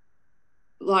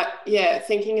like, yeah,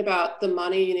 thinking about the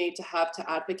money you need to have to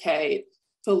advocate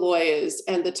for lawyers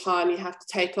and the time you have to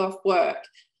take off work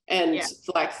and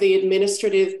like the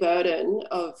administrative burden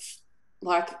of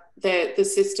like the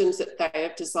systems that they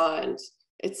have designed.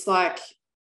 It's like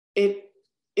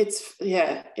it's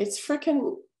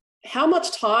freaking how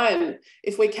much time,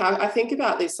 if we I think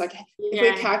about this, like if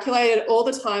we calculated all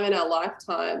the time in our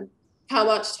lifetime, how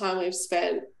much time we've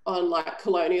spent on like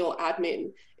colonial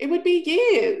admin, it would be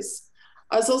years.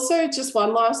 I was also just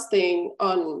one last thing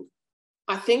on,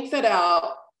 I think that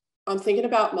I'm thinking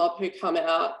about mob who come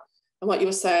out and what you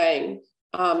were saying,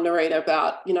 Nerita,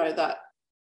 about, you know, that,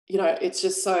 you know, it's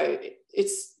just so,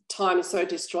 it's time is so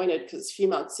disjointed because a few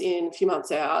months in, a few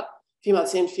months out, few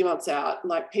months in, few months out, and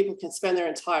like people can spend their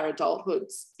entire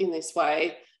adulthoods in this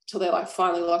way till they're like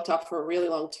finally locked up for a really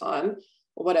long time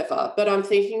or whatever. But I'm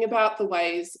thinking about the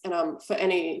ways, and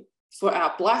for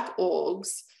our Black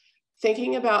orgs,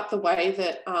 thinking about the way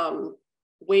that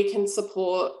we can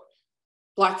support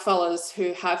Black fellas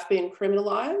who have been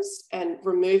criminalised and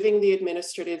removing the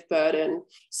administrative burden,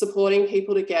 supporting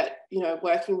people to get, you know,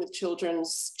 working with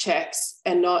children's checks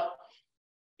and not,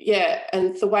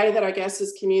 and the way that I guess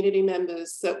as community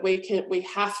members that we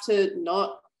have to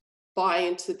not buy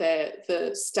into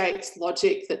the state's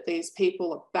logic that these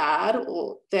people are bad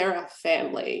or they're our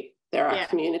family, they're our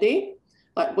community.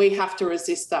 Like, we have to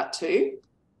resist that too.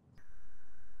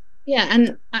 Yeah,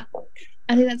 and I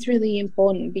think that's really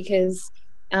important because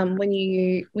when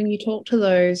you talk to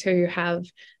those who have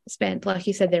spent, like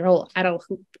you said, they're all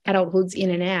adulthoods in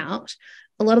and out,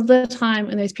 a lot of the time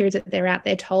in those periods that they're out,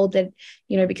 they're told that,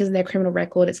 you know, because of their criminal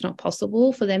record, it's not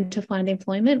possible for them to find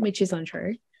employment, which is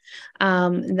untrue.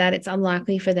 That it's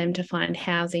unlikely for them to find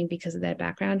housing because of their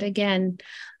background. Again,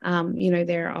 you know,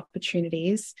 there are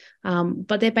opportunities,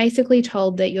 but they're basically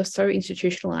told that you're so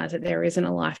institutionalized that there isn't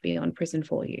a life beyond prison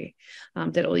for you,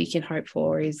 that all you can hope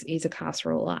for is a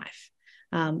carceral life.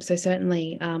 So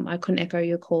certainly I couldn't echo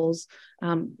your calls,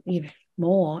 you know,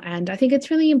 more. And I think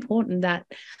it's really important that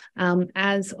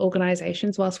as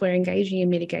organisations, whilst we're engaging in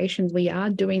mitigations, we are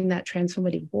doing that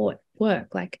transformative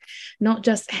work, like not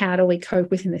just how do we cope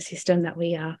within the system that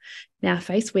we are now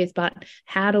faced with, but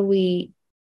how do we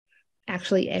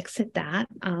actually exit that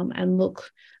and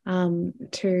look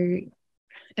to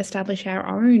establish our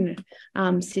own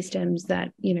systems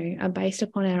that, you know, are based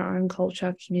upon our own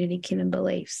culture, community, kin and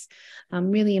beliefs.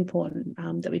 Really important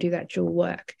that we do that dual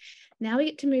work. Now we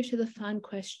get to move to the fun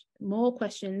more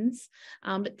questions,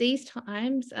 but these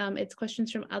times it's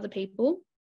questions from other people.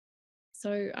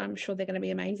 So I'm sure they're going to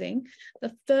be amazing.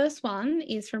 The first one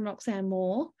is from Roxanne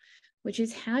Moore, which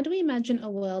is, how do we imagine a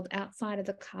world outside of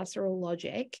the carceral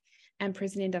logic and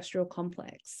prison industrial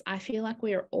complex? I feel like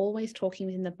we are always talking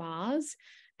within the bars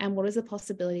And what is the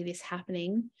possibility of this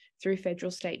happening through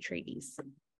federal state treaties?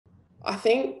 I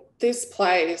think this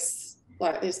place,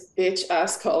 like this bitch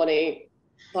ass colony,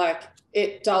 like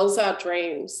it dulls our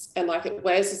dreams and like it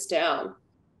wears us down.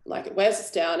 Like it wears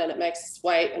us down and it makes us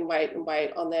wait and wait and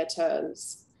wait on their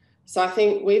turns. So I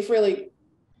think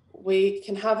we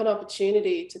can have an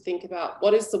opportunity to think about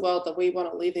what is the world that we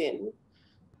want to live in,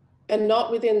 and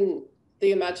not within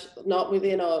the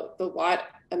white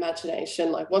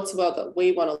imagination. Like, what's the world that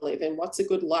we want to live in? What's a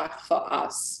good life for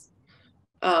us?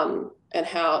 And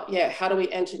how do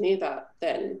we engineer that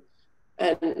then?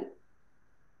 And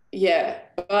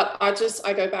but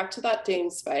I go back to that Dean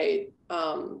Spade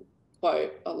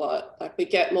quote a lot. Like, we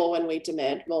get more when we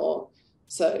demand more.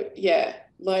 So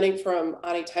learning from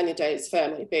Auntie Tanya Day's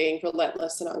family, being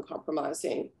relentless and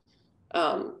uncompromising.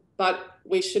 But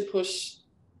we should push,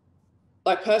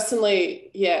 like, personally,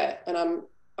 and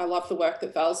I love the work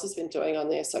that VALS has been doing on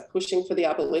this, like pushing for the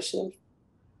abolition of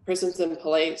prisons and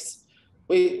police.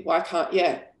 I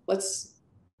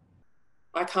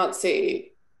can't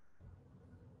see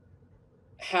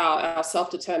how our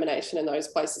self-determination in those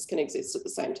places can exist at the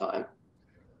same time.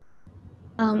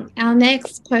 Our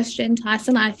next question,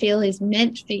 Tyson, I feel is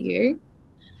meant for you,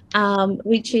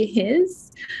 which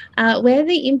is, where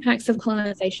the impacts of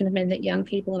colonisation have meant that young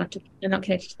people are not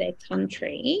connected to their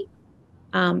country,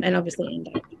 and obviously end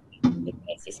up in the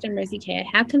care system, resi care,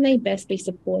 how can they best be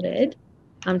supported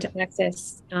to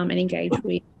access and engage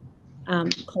with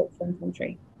culture and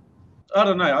country? I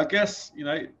don't know. I guess,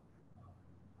 I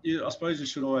suppose you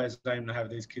should always aim to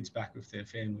have these kids back with their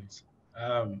families.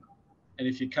 And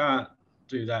if you can't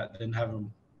do that, then have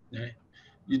them, I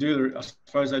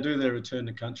suppose they do their return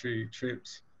to country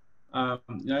trips.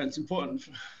 It's important.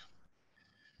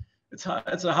 It's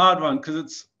a hard one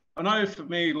because I know for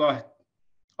me, like,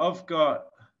 I've got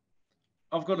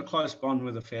a close bond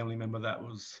with a family member that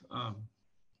was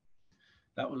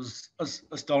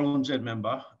a stolen Djab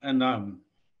member, and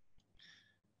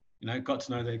got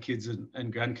to know their kids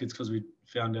and grandkids because we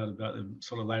found out about them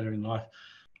sort of later in life.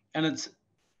 And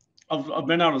I've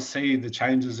been able to see the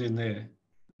changes in their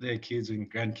kids and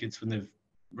grandkids when they've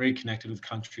reconnected with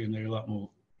country and they're a lot more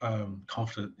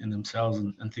confident in themselves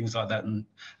and things like that. And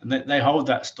they hold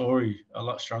that story a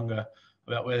lot stronger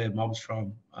about where their mob's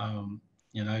from,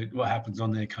 what happens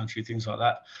on their country, things like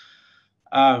that.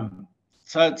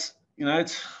 So it's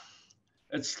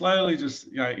slowly just,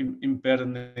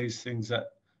 embedding these things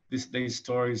these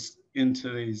stories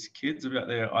into these kids about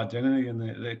their identity and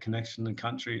their connection to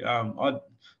country. I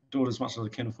do it as much as I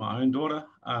can with my own daughter.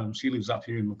 She lives up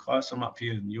here in Mackay, so I'm up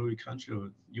here in Yuri country, or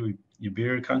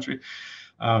Yubira country,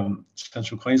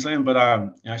 central Queensland.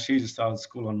 But she just started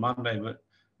school on Monday. But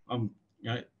I'm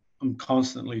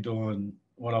constantly doing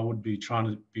what I would be trying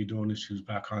to be doing if she was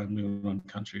back home living on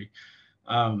country,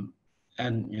 and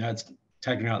it's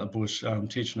taking her out the bush,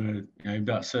 teaching her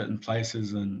about certain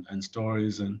places and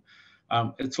stories, and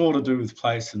it's all to do with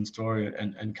place and story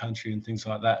and country and things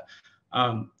like that.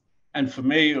 And for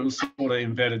me, it was sort of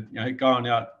embedded, going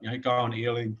out, going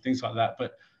eeling, things like that.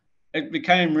 But it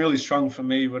became really strong for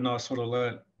me when I sort of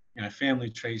learnt, family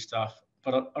tree stuff.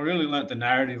 But I really learnt the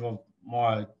narrative of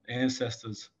my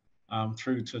ancestors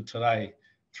through to today,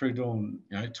 through doing,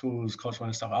 tours, cultural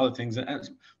and stuff, other things, and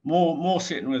it's more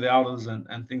sitting with elders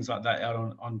and things like that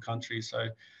out on country. So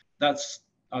that's,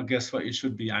 I guess, what you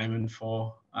should be aiming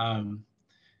for. I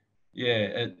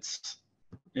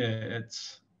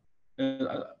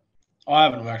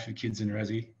haven't worked with kids in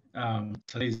resi,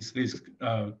 so these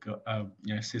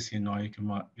Sissy and Nayuka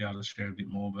might be able to share a bit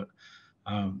more, but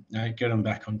get them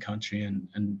back on country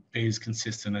and be as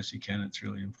consistent as you can. It's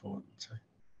really important. So.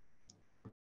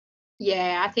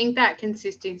 Yeah, I think that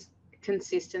consistency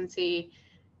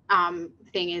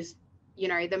thing is,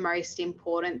 the most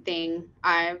important thing.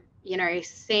 I've,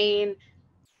 seen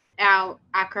our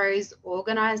ACROs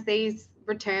organise these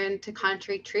return to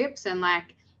country trips, and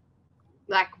like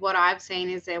what I've seen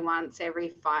is they're once every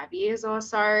 5 years or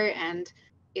so, and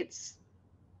it's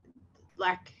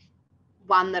like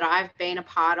one that I've been a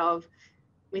part of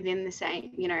within the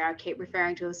same, I keep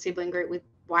referring to a sibling group with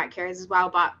white carers as well,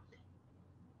 but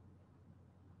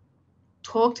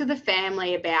talk to the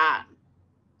family about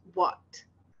what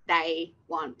they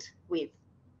want with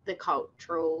the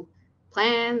cultural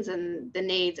plans and the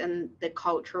needs and the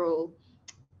cultural,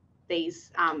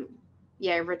 these,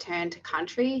 return to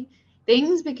country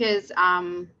things, because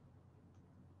I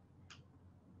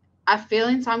feel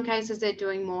in some cases they're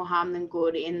doing more harm than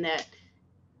good, in that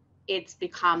it's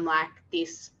become like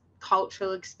this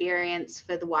cultural experience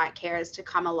for the white carers to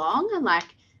come along, and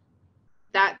like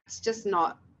that's just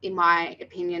not in my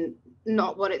opinion,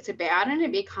 not what it's about, and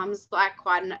it becomes like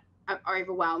quite an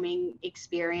overwhelming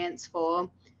experience for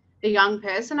the young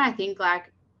person. I think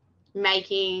like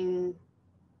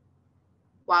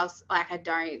whilst like I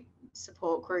don't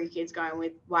support Koori kids going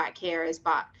with white carers,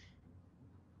 but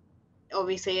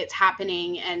obviously it's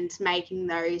happening, and making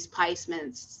those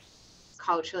placements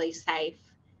culturally safe.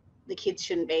 The kids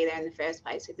shouldn't be there in the first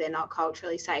place if they're not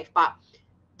culturally safe, but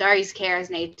those carers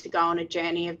need to go on a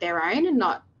journey of their own and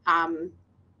not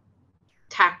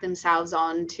tack themselves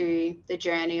on to the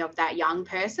journey of that young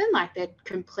person. Like, they're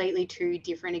completely two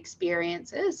different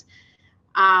experiences.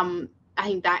 I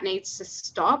think that needs to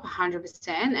stop 100%.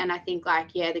 And I think like,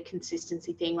 yeah, the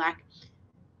consistency thing, like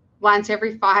once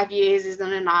every 5 years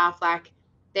isn't enough. Like,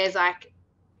 there's like,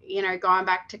 you know, going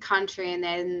back to country, and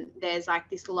then there's like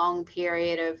this long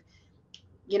period of,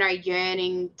 you know,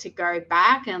 yearning to go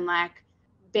back and like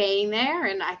being there.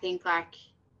 And I think like,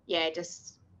 yeah,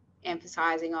 just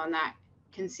emphasizing on that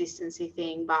consistency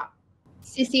thing. But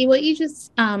Sissy, what you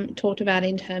just talked about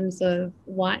in terms of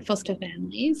white foster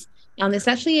families, there's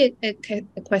actually a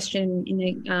question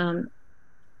in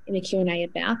a Q&A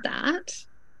about that.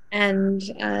 And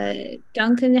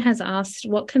Duncan has asked,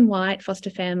 what can white foster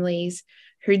families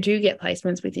who do get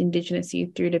placements with Indigenous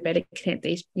youth do to better connect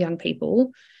these young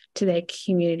people to their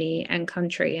community and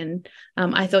country? And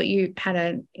I thought you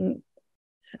had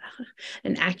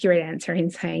an accurate answer in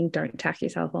saying don't tack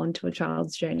yourself onto a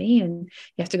child's journey and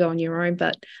you have to go on your own.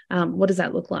 But what does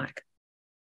that look like?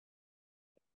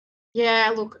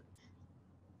 Yeah, look,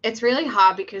 it's really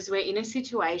hard because we're in a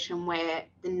situation where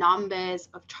the numbers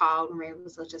of child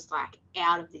removals are just like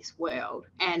out of this world.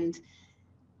 And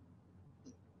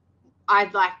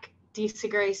I'd like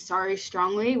disagree so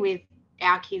strongly with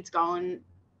our kids going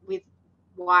with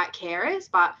white carers,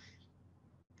 but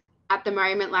at the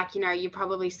moment, like, you know, you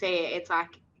probably see it, it's like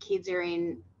kids are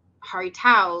in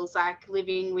hotels, like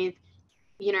living with,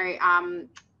 you know,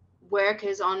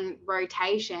 workers on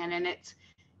rotation, and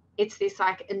it's this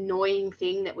like annoying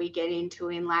thing that we get into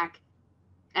in like,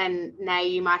 and now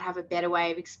you might have a better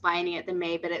way of explaining it than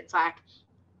me, but it's like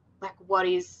what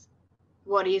is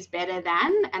better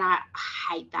than, and I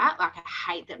hate that. Like,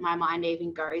 I hate that my mind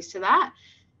even goes to that.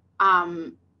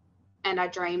 And I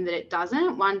dream that it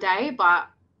doesn't one day. But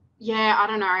yeah, I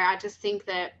don't know. I just think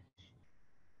that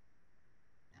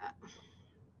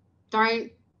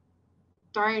don't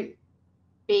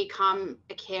become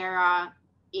a carer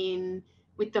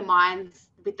with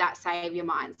that savior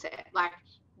mindset. Like,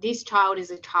 this child is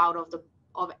a child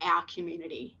of our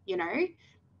community, you know,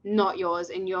 not yours,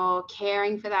 and you're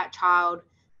caring for that child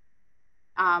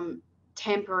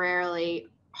temporarily,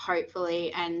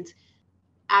 hopefully, and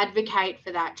advocate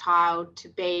for that child to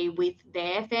be with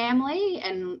their family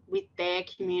and with their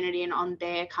community and on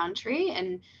their country,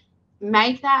 and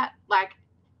make that like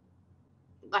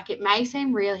it may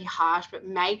seem really harsh, but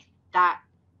make that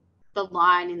the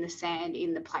line in the sand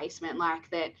in the placement, like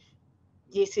that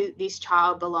this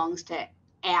child belongs to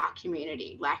our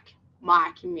community, like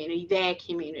my community, their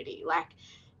community, like,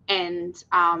 and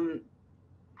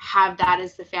have that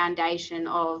as the foundation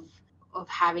of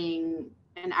having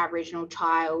an Aboriginal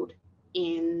child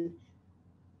in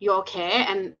your care.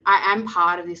 And I am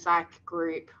part of this like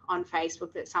group on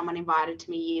Facebook that someone invited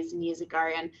to me years and years ago,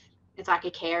 and it's like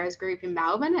a carers group in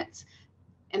Melbourne.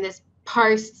 And there's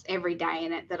posts every day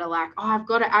in it that are like, oh, I've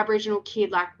got an Aboriginal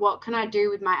kid, like what can I do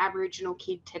with my Aboriginal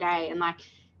kid today? And like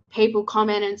people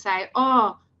comment and say,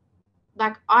 oh,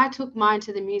 like I took mine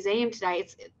to the museum today.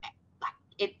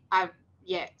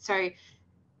 So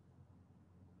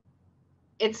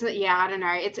it's, yeah, I don't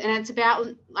know. It's about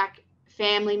like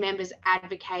family members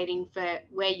advocating for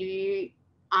where you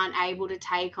aren't able to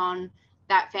take on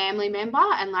that family member,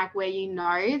 and like where you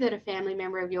know that a family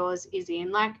member of yours is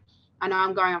in, like, I know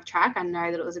I'm going off track. I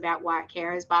know that it was about white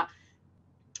carers, but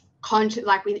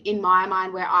like in my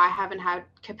mind, where I haven't had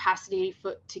capacity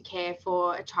to care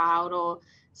for a child or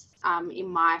in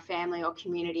my family or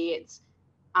community, it's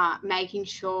making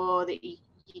sure that you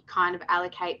kind of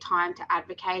allocate time to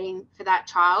advocating for that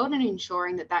child and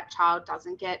ensuring that that child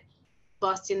doesn't get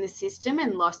lost in the system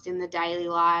and lost in the daily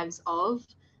lives of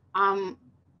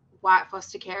white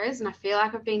foster carers. And I feel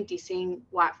like I've been dissing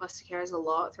white foster carers a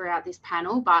lot throughout this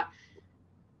panel, but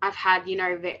I've had, you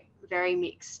know, very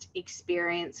mixed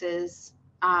experiences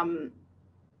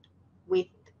with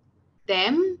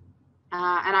them.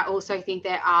 And I also think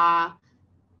there are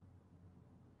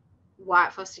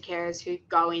white foster carers who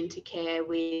go into care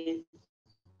with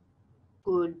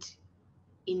good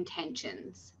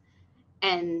intentions,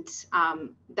 and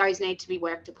those need to be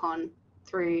worked upon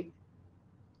through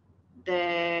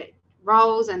the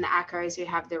roles and the ACOs who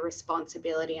have the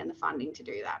responsibility and the funding to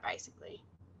do that, basically.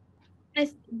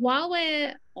 While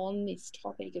we're on this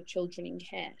topic of children in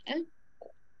care,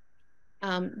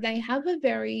 they have a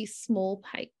very small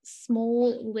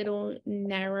little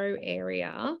narrow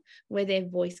area where their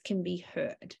voice can be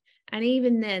heard. And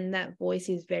even then, that voice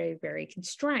is very, very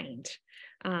constrained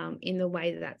in the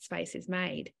way that space is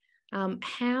made.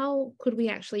 How could we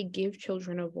actually give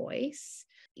children a voice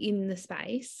in the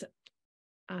space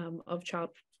of child?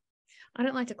 I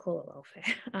don't like to call it welfare.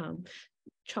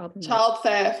 Child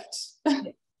theft.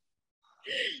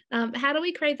 How do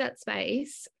we create that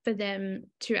space for them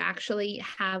to actually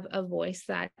have a voice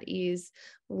that is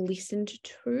listened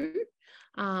to,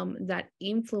 that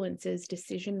influences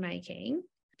decision making?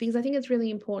 Because I think it's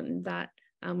really important that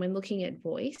when looking at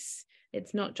voice,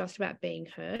 it's not just about being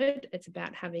heard, it's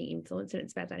about having influence, and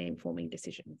it's about that informing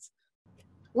decisions.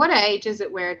 What age is it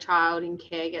where a child in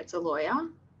care gets a lawyer?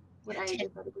 What age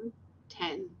is that?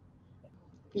 10.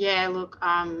 Yeah, look,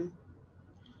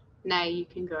 Nay, you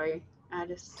can go. I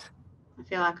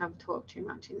feel like I've talked too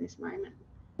much in this moment.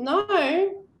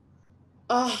 No.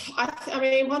 I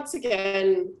mean, once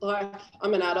again, like,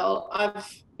 I'm an adult.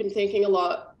 I've been thinking a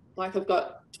lot, like, I've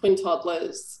got twin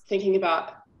toddlers, thinking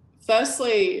about,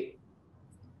 firstly,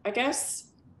 I guess,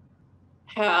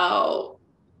 how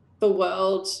the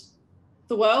world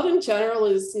in general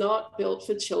is not built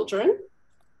for children.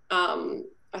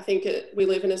 I think we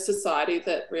live in a society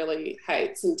that really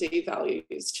hates and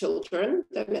devalues children.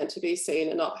 They're meant to be seen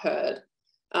and not heard.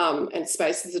 And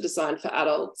spaces are designed for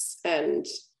adults, and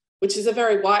which is a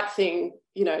very white thing,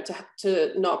 you know,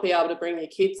 to not be able to bring your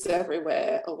kids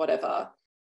everywhere or whatever.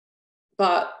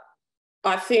 But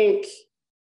I think,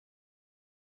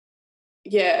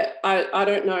 yeah, I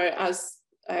don't know, as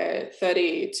a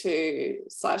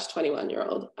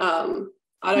 32/21-year-old,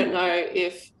 I don't know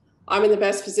if I'm in the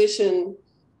best position,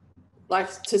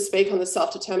 like, to speak on the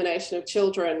self-determination of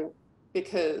children,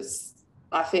 because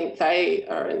I think they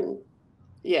are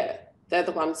they're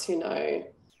the ones who know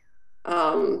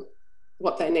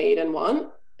what they need and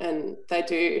want, and they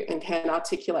do and can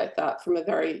articulate that from a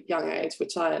very young age,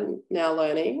 which I am now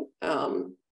learning.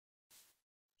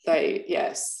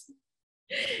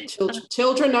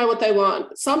 Children know what they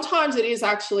want. Sometimes it is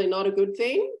actually not a good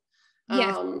thing.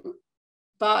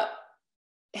 But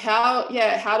how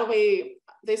do we,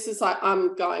 this is like,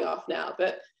 I'm going off now,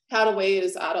 but how do we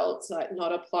as adults, like,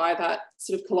 not apply that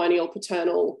sort of colonial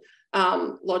paternal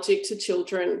logic to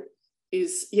children?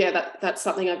 Is that's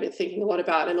something I've been thinking a lot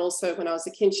about. And also when I was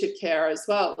a kinship carer as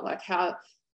well, like, how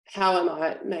am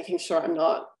I making sure I'm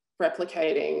not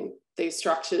replicating these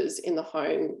structures in the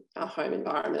home, our home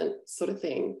environment, sort of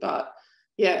thing. But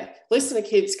yeah, listen to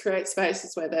kids, create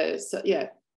spaces where there's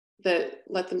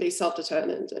let them be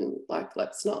self-determined, and, like,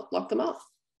 let's not lock them up.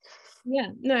 Yeah,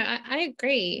 no, I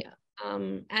agree.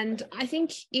 And I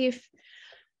think we've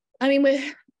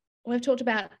talked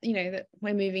about, you know, that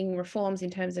we're moving reforms in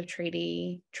terms of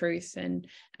treaty, truth and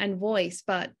voice,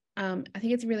 but I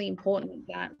think it's really important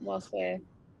that whilst we're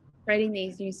creating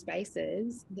these new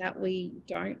spaces, that we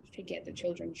don't forget that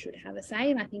children should have a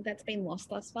say, and I think that's been lost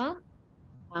thus far.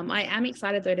 I am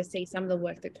excited, though, to see some of the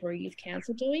work that Kirrae Youth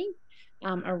Council doing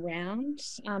around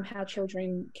how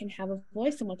children can have a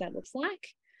voice and what that looks like.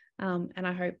 And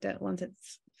I hope that once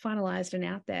it's finalised and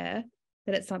out there,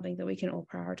 that it's something that we can all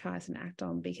prioritise and act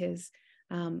on, because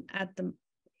at the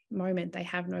moment they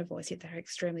have no voice, yet they're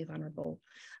extremely vulnerable.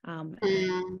 And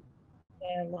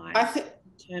their lives are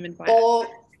determined by what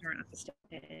they don't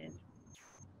understand.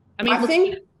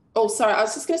 Sorry, I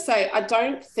was just going to say, I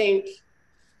don't think,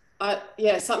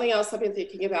 something else I've been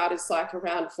thinking about is, like,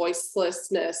 around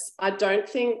voicelessness. I don't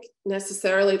think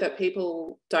necessarily that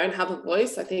people don't have a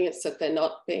voice. I think it's that they're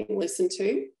not being listened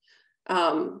to,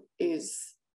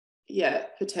 is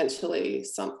potentially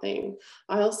something.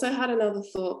 I also had another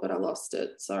thought, but I lost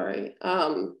it. Sorry.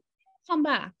 Come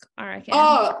back, I reckon.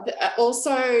 I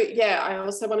also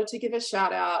wanted to give a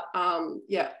shout out.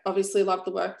 Obviously love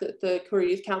the work that the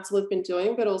Kirrae Youth Council have been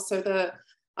doing, but also the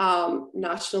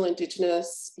National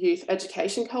Indigenous Youth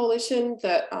Education Coalition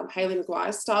that Hayley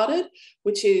Maguire started,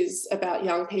 which is about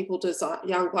young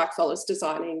blackfellas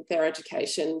designing their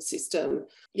education system.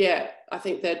 Yeah, I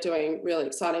think they're doing really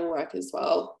exciting work as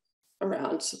well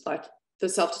around, like, the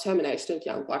self-determination of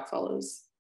young blackfellas.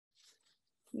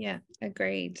 Yeah,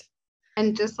 agreed.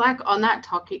 And just, like, on that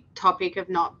topic of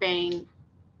not being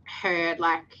heard,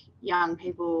 like, young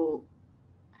people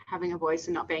having a voice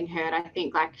and not being heard, I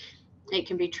think, like, it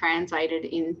can be translated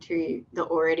into the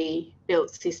already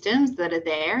built systems that are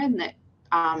there and that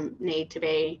need to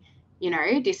be, you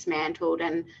know, dismantled.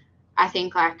 And I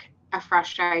think, like, a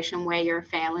frustration where you're a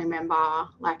family member,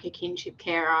 like a kinship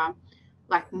carer.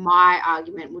 Like my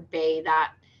argument would be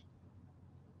that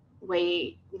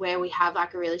where we have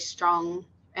like a really strong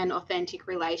and authentic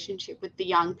relationship with the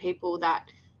young people that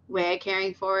we're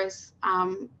caring for as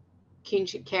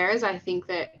kinship carers, I think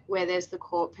that where there's the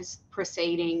court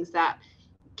proceedings that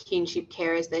kinship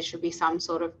carers, there should be some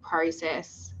sort of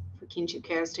process for kinship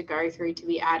carers to go through to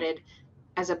be added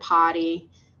as a party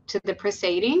to the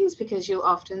proceedings, because you'll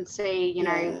often see, you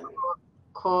know,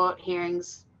 court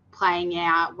hearings playing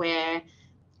out where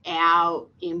our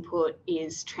input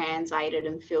is translated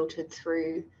and filtered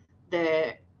through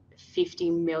the 50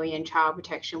 million child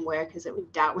protection workers that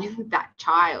we've dealt with that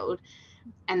child.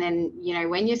 And then, you know,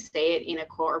 when you see it in a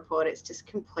court report, it's just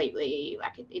completely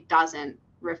like it doesn't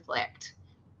reflect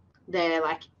the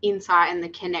like insight and the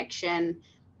connection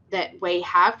that we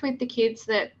have with the kids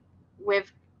that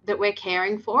we're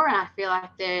caring for. And I feel like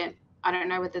I don't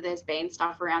know whether there's been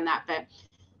stuff around that, but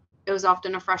it was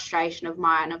often a frustration of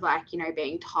mine of like, you know,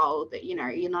 being told that, you know,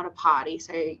 you're not a party,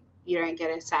 so you don't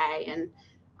get a say. And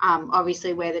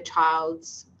obviously where the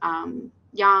child's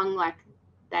young, like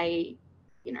they,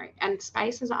 you know, and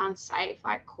spaces are unsafe,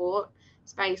 like court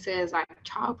spaces, like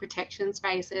child protection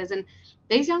spaces. And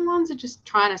these young ones are just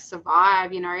trying to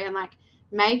survive, you know, and like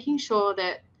making sure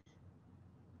that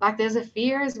like there's a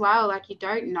fear as well, like you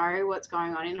don't know what's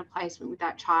going on in a placement with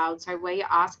that child. So where you're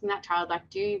asking that child, like,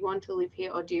 do you want to live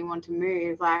here or do you want to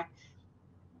move? Like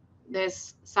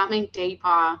there's something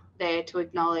deeper there to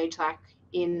acknowledge, like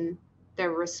in the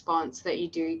response that you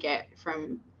do get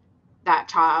from that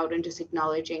child, and just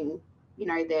acknowledging, you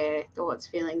know, their thoughts,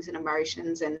 feelings and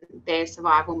emotions and their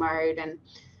survival mode and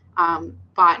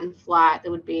fight and flight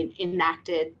that would be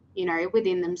enacted, you know,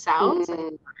 within themselves.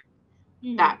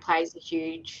 That plays a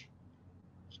huge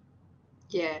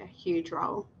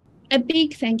role. A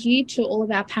big thank you to all of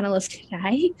our panelists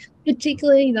today,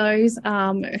 particularly those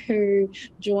who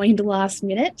joined last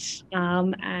minute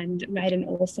and made an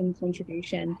awesome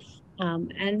contribution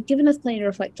and given us plenty to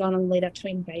reflect on lead up to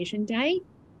Invasion Day.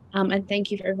 And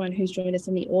thank you for everyone who's joined us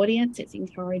in the audience. It's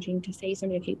encouraging to see so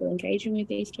many people engaging with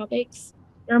these topics.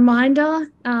 A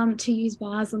reminder to use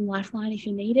VALS and Lifeline if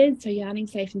you needed. So Yarning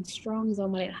Safe and Strong is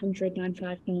on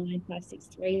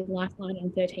 1-800-959-563, Lifeline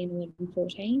on 13 11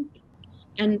 14.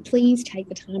 And please take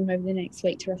the time over the next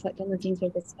week to reflect on the things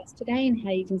we've discussed today and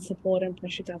how you can support and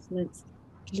pressure governments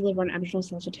to deliver on Aboriginal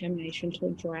self-determination to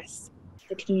address the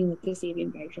continuing legacy of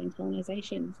invasion and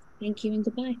colonisation. Thank you and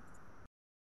goodbye.